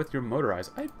 10 combat with your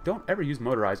motorized. I don't ever use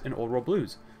motorized in Old World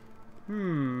Blues.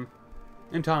 In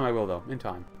time I will, though. In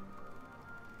time.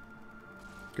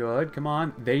 Good. Come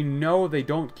on. They know they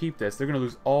don't keep this. They're going to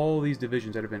lose all these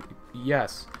divisions that have been...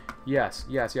 Yes. Yes.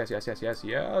 Yes. Yes. Yes. Yes. Yes.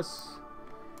 Yes.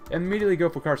 Immediately go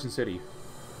for Carson City.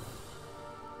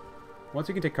 Once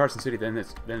we can take Carson City, then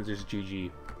it's just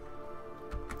GG.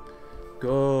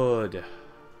 Good.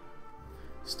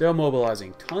 Still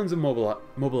mobilizing. Tons of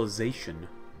mobilization.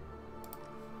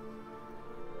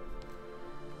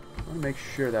 I want to make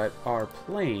sure that our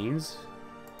planes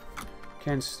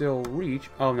can still reach.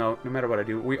 Oh no, no matter what I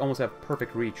do, we almost have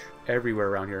perfect reach everywhere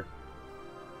around here.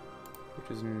 Which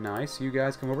is nice. You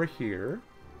guys come over here.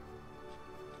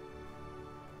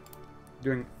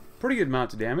 Doing pretty good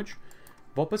amounts of damage.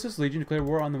 Vulpus's Legion declared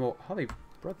war on the Holly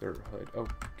Brotherhood.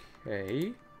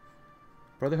 Okay.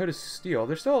 Brotherhood of Steel.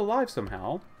 They're still alive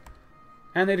somehow.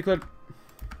 And they declared...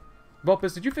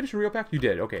 Vulpus, did you finish a real pack? You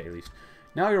did. Okay, at least.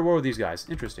 Now you're at war with these guys.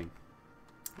 Interesting.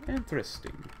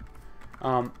 Interesting.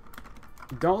 Don't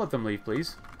let them leave,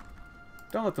 please.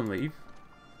 Don't let them leave.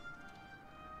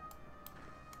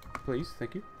 Please.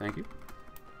 Thank you. Thank you.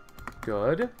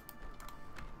 Good.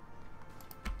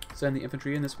 Send the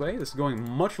infantry in this way. This is going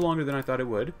much longer than I thought it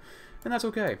would. And that's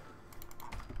okay.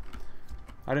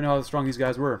 I didn't know how strong these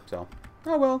guys were, so...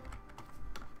 Oh well.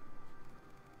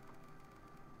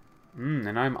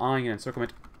 And I'm eyeing an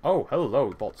encirclement. Oh, hello,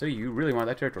 Vault City. You really want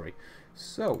that territory.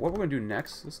 So, what we're going to do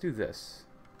next, let's do this.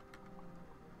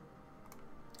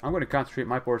 I'm going to concentrate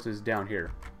my forces down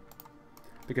here.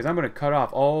 Because I'm going to cut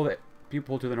off all the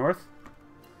people to the north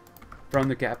from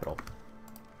the capital.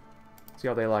 See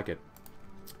how they like it.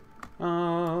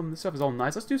 This stuff is all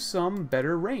nice. Let's do some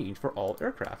better range for all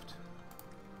aircraft.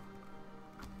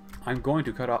 I'm going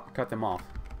to cut them off.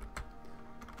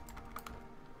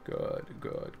 Good,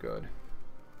 good, good.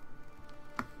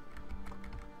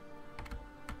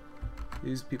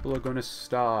 These people are going to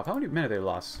stop. How many men have they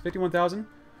lost? 51,000?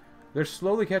 They're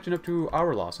slowly catching up to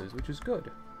our losses, which is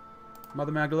good.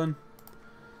 Mother Magdalene,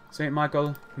 St.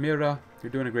 Michael, Mira,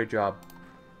 you're doing a great job.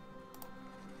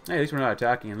 Hey, at least we're not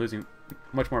attacking and losing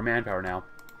much more manpower now.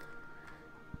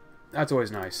 That's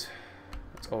always nice.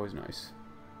 That's always nice.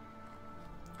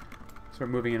 Start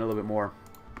moving in a little bit more.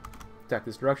 Attack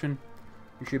this direction.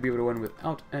 You should be able to win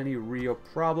without any real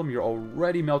problem. You're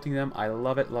already melting them. I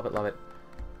love it, love it, love it.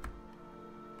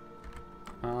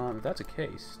 If that's the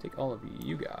case, take all of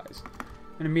you guys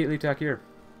and immediately attack here.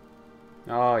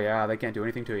 Oh yeah, they can't do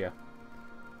anything to you.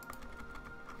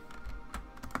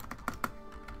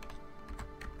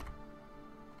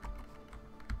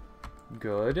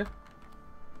 Good.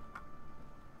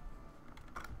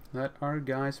 Let our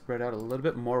guys spread out a little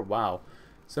bit more. Wow.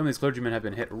 Some of these clergymen have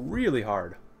been hit really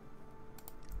hard.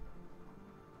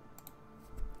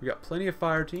 We got plenty of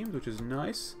fire teams, which is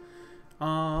nice.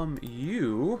 I'm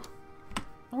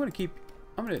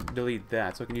gonna delete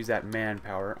that so I can use that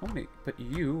manpower. I'm gonna put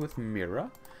you with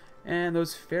Mira. And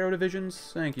those Pharaoh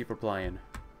divisions, thank you for playing.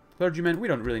 Clergymen, we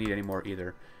don't really need any more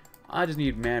either. I just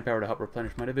need manpower to help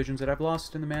replenish my divisions that I've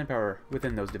lost in the manpower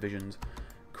within those divisions.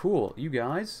 Cool. You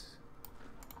guys,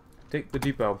 take the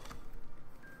depot.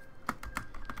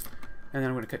 And then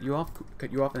I'm going to cut you off,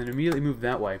 and then immediately move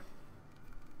that way.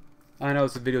 I know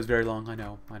this video is very long. I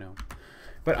know.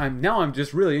 But now I'm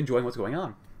just really enjoying what's going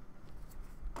on.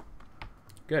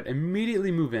 Good.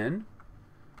 Immediately move in.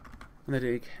 And then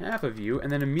take half of you,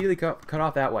 and then immediately cut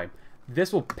off that way.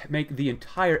 This will make the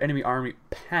entire enemy army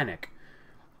panic.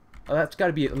 That's got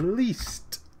to be at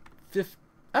least 50.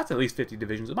 That's at least 50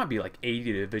 divisions. It might be like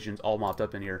 80 divisions all mopped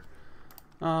up in here.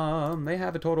 They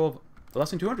have a total of less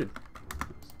than 200.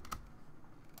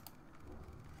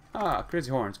 Ah, crazy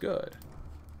horns, good.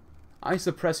 I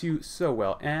suppress you so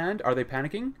well. And are they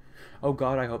panicking? Oh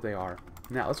God, I hope they are.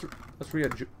 Now let's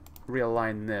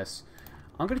realign this.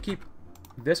 I'm gonna keep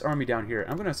this army down here.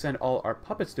 I'm gonna send all our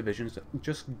puppets divisions to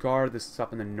just guard this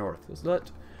stuff in the north. Let's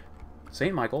let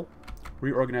St. Michael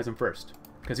reorganize them first,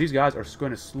 because these guys are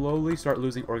going to slowly start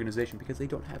losing organization because they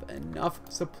don't have enough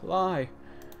supply.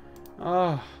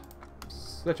 Ah,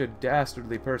 such a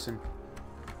dastardly person.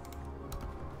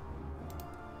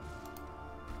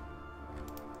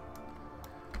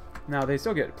 Now they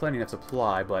still get plenty of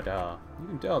supply, but you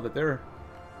can tell that they're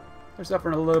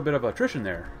suffering a little bit of attrition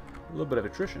there. A little bit of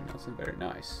attrition. That's very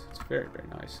nice. It's very, very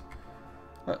nice.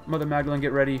 Let Mother Magdalene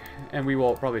get ready, and we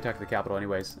will probably attack the capital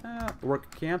anyways.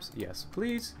 Work camps? Yes,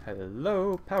 please.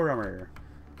 Hello, power armor.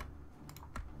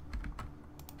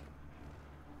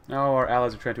 Oh, our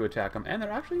allies are trying to attack them, and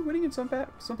they're actually winning in some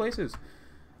places.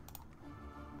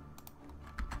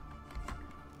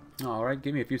 Alright,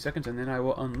 give me a few seconds, and then I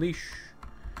will unleash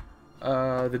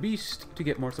the beast to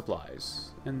get more supplies.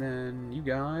 And then you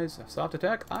guys, soft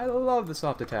attack. I love the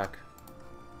soft attack.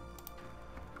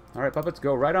 Alright, puppets,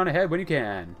 go right on ahead when you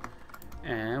can.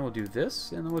 And we'll do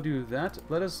this, and then we'll do that.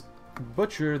 Let us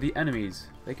butcher the enemies.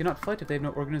 They cannot fight if they have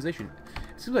no organization.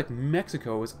 It seems like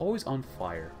Mexico is always on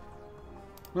fire.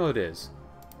 Well, it is.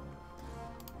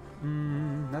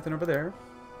 Nothing over there.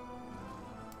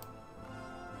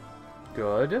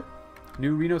 Good.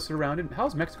 New Reno surrounded.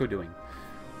 How's Mexico doing?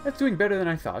 It's doing better than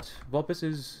I thought. Vulpes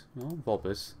is... well,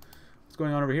 Vulpes. What's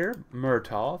going on over here?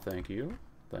 Murtaugh, thank you.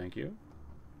 Thank you.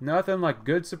 Nothing like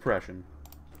good suppression.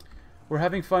 We're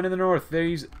having fun in the north.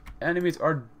 These enemies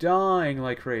are dying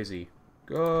like crazy.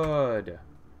 Good.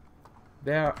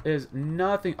 There is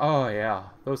nothing... oh, yeah.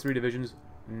 Those 3 divisions,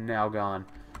 now gone.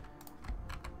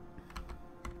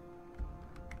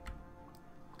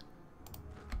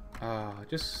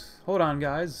 Just hold on,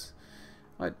 guys.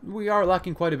 We are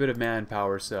lacking quite a bit of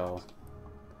manpower, so...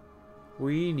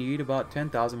 we need about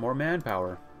 10,000 more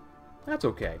manpower. That's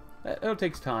okay. It'll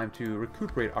take time to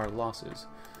recuperate our losses.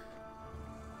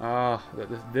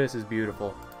 This is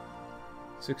beautiful.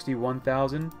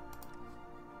 61,000.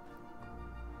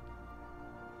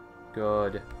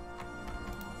 Good.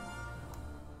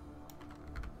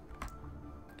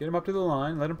 Get him up to the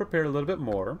line. Let him prepare a little bit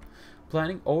more.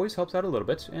 Planning always helps out a little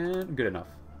bit, and good enough.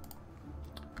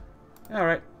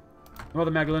 Alright.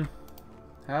 Mother Magdalene,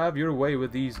 have your way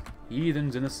with these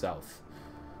heathens in the south.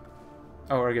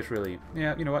 Oh, I guess really.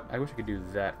 Yeah, you know what? I wish I could do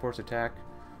that. Force attack.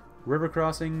 River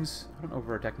crossings. I don't know if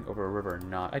we're attacking over a river or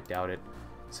not. I doubt it.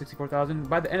 64,000.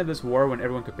 By the end of this war, when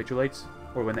everyone capitulates,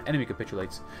 or when the enemy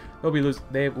capitulates,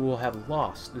 they will have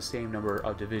lost the same number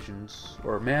of divisions,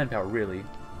 or manpower really,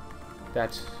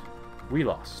 that we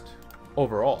lost.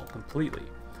 Overall, completely.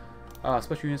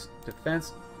 Special units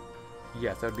defense.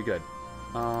 Yes, that would be good.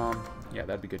 Yeah,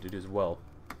 that'd be good to do as well.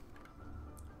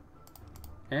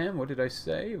 And what did I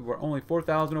say? We're only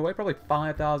 4,000 away. Probably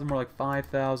 5,000, more like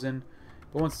 5,000.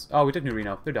 But once... oh, we took New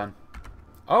Reno. They're done.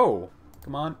 Oh,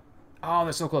 come on. Oh,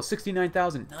 they're so close.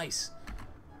 69,000. Nice.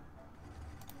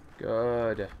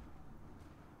 Good.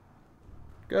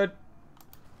 Good.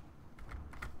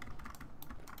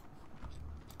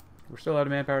 We're still out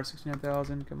of manpower.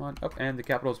 69,000. Come on. Oh, and the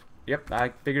capital's... yep, I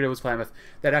figured it was Plymouth.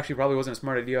 That actually probably wasn't a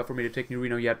smart idea for me to take New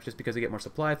Reno yet, just because they get more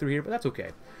supply through here, but that's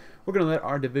okay. We're going to let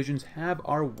our divisions have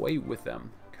our way with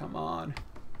them. Come on.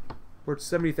 We're at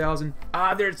 70,000.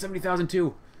 Ah, they're at 70,000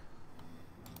 too.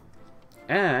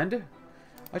 And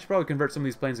I should probably convert some of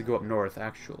these planes to go up north,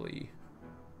 actually.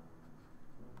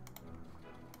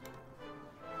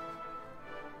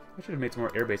 I should have made some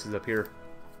more air bases up here.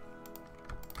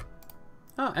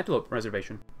 Ah, Antelope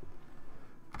Reservation.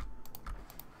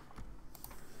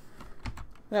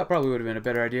 That probably would have been a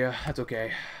better idea. That's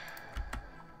okay.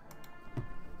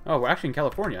 Oh, we're actually in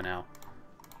California now.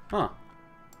 Huh.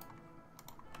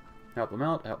 Help them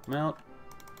out, help them out.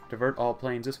 Divert all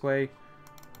planes this way.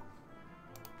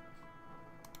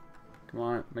 Come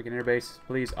on, make an airbase,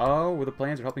 please. Oh, well, the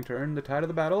planes are helping turn the tide of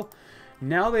the battle.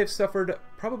 Now they've suffered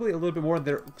probably a little bit more.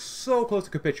 They're so close to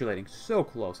capitulating. So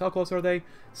close. How close are they?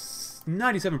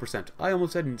 97%. I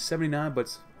almost said 79, but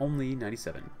it's only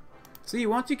 97. See,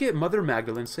 once you get Mother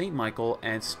Magdalene, St. Michael,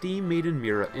 and Steam Maiden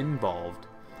Mira involved,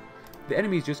 the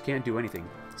enemies just can't do anything.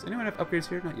 Does anyone have upgrades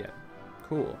here? Not yet.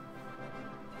 Cool.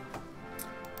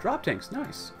 Drop tanks.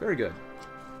 Nice. Very good.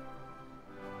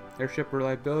 Airship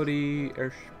reliability.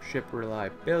 Airship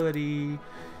reliability.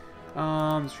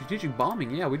 Strategic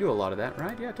bombing. Yeah, we do a lot of that,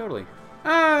 right? Yeah, totally.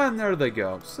 And there they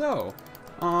go. So,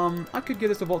 I could give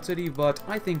this to Vault City, but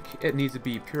I think it needs to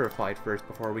be purified first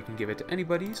before we can give it to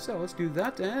anybody. So let's do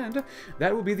that, and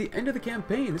that will be the end of the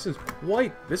campaign. This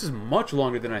is much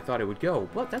longer than I thought it would go,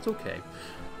 but that's okay.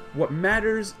 What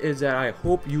matters is that I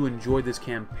hope you enjoyed this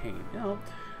campaign. You know,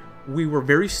 we were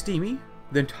very steamy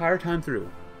the entire time through,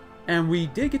 and we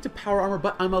did get to power armor,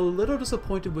 but I'm a little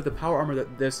disappointed with the power armor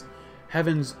that this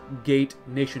Heaven's Gate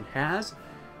nation has.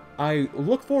 I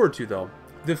look forward to, though,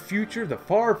 the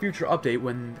far future update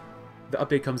when the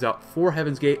update comes out for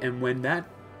Heaven's Gate, and when that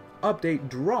update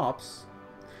drops,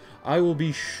 I will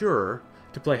be sure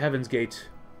to play Heaven's Gate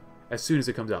as soon as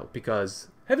it comes out, because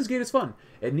Heaven's Gate is fun.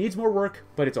 It needs more work,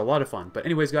 but it's a lot of fun. But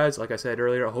anyways, guys, like I said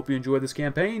earlier, I hope you enjoyed this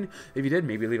campaign. If you did,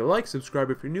 maybe leave a like,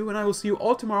 subscribe if you're new, and I will see you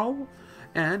all tomorrow,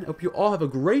 and hope you all have a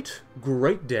great,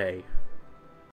 great day.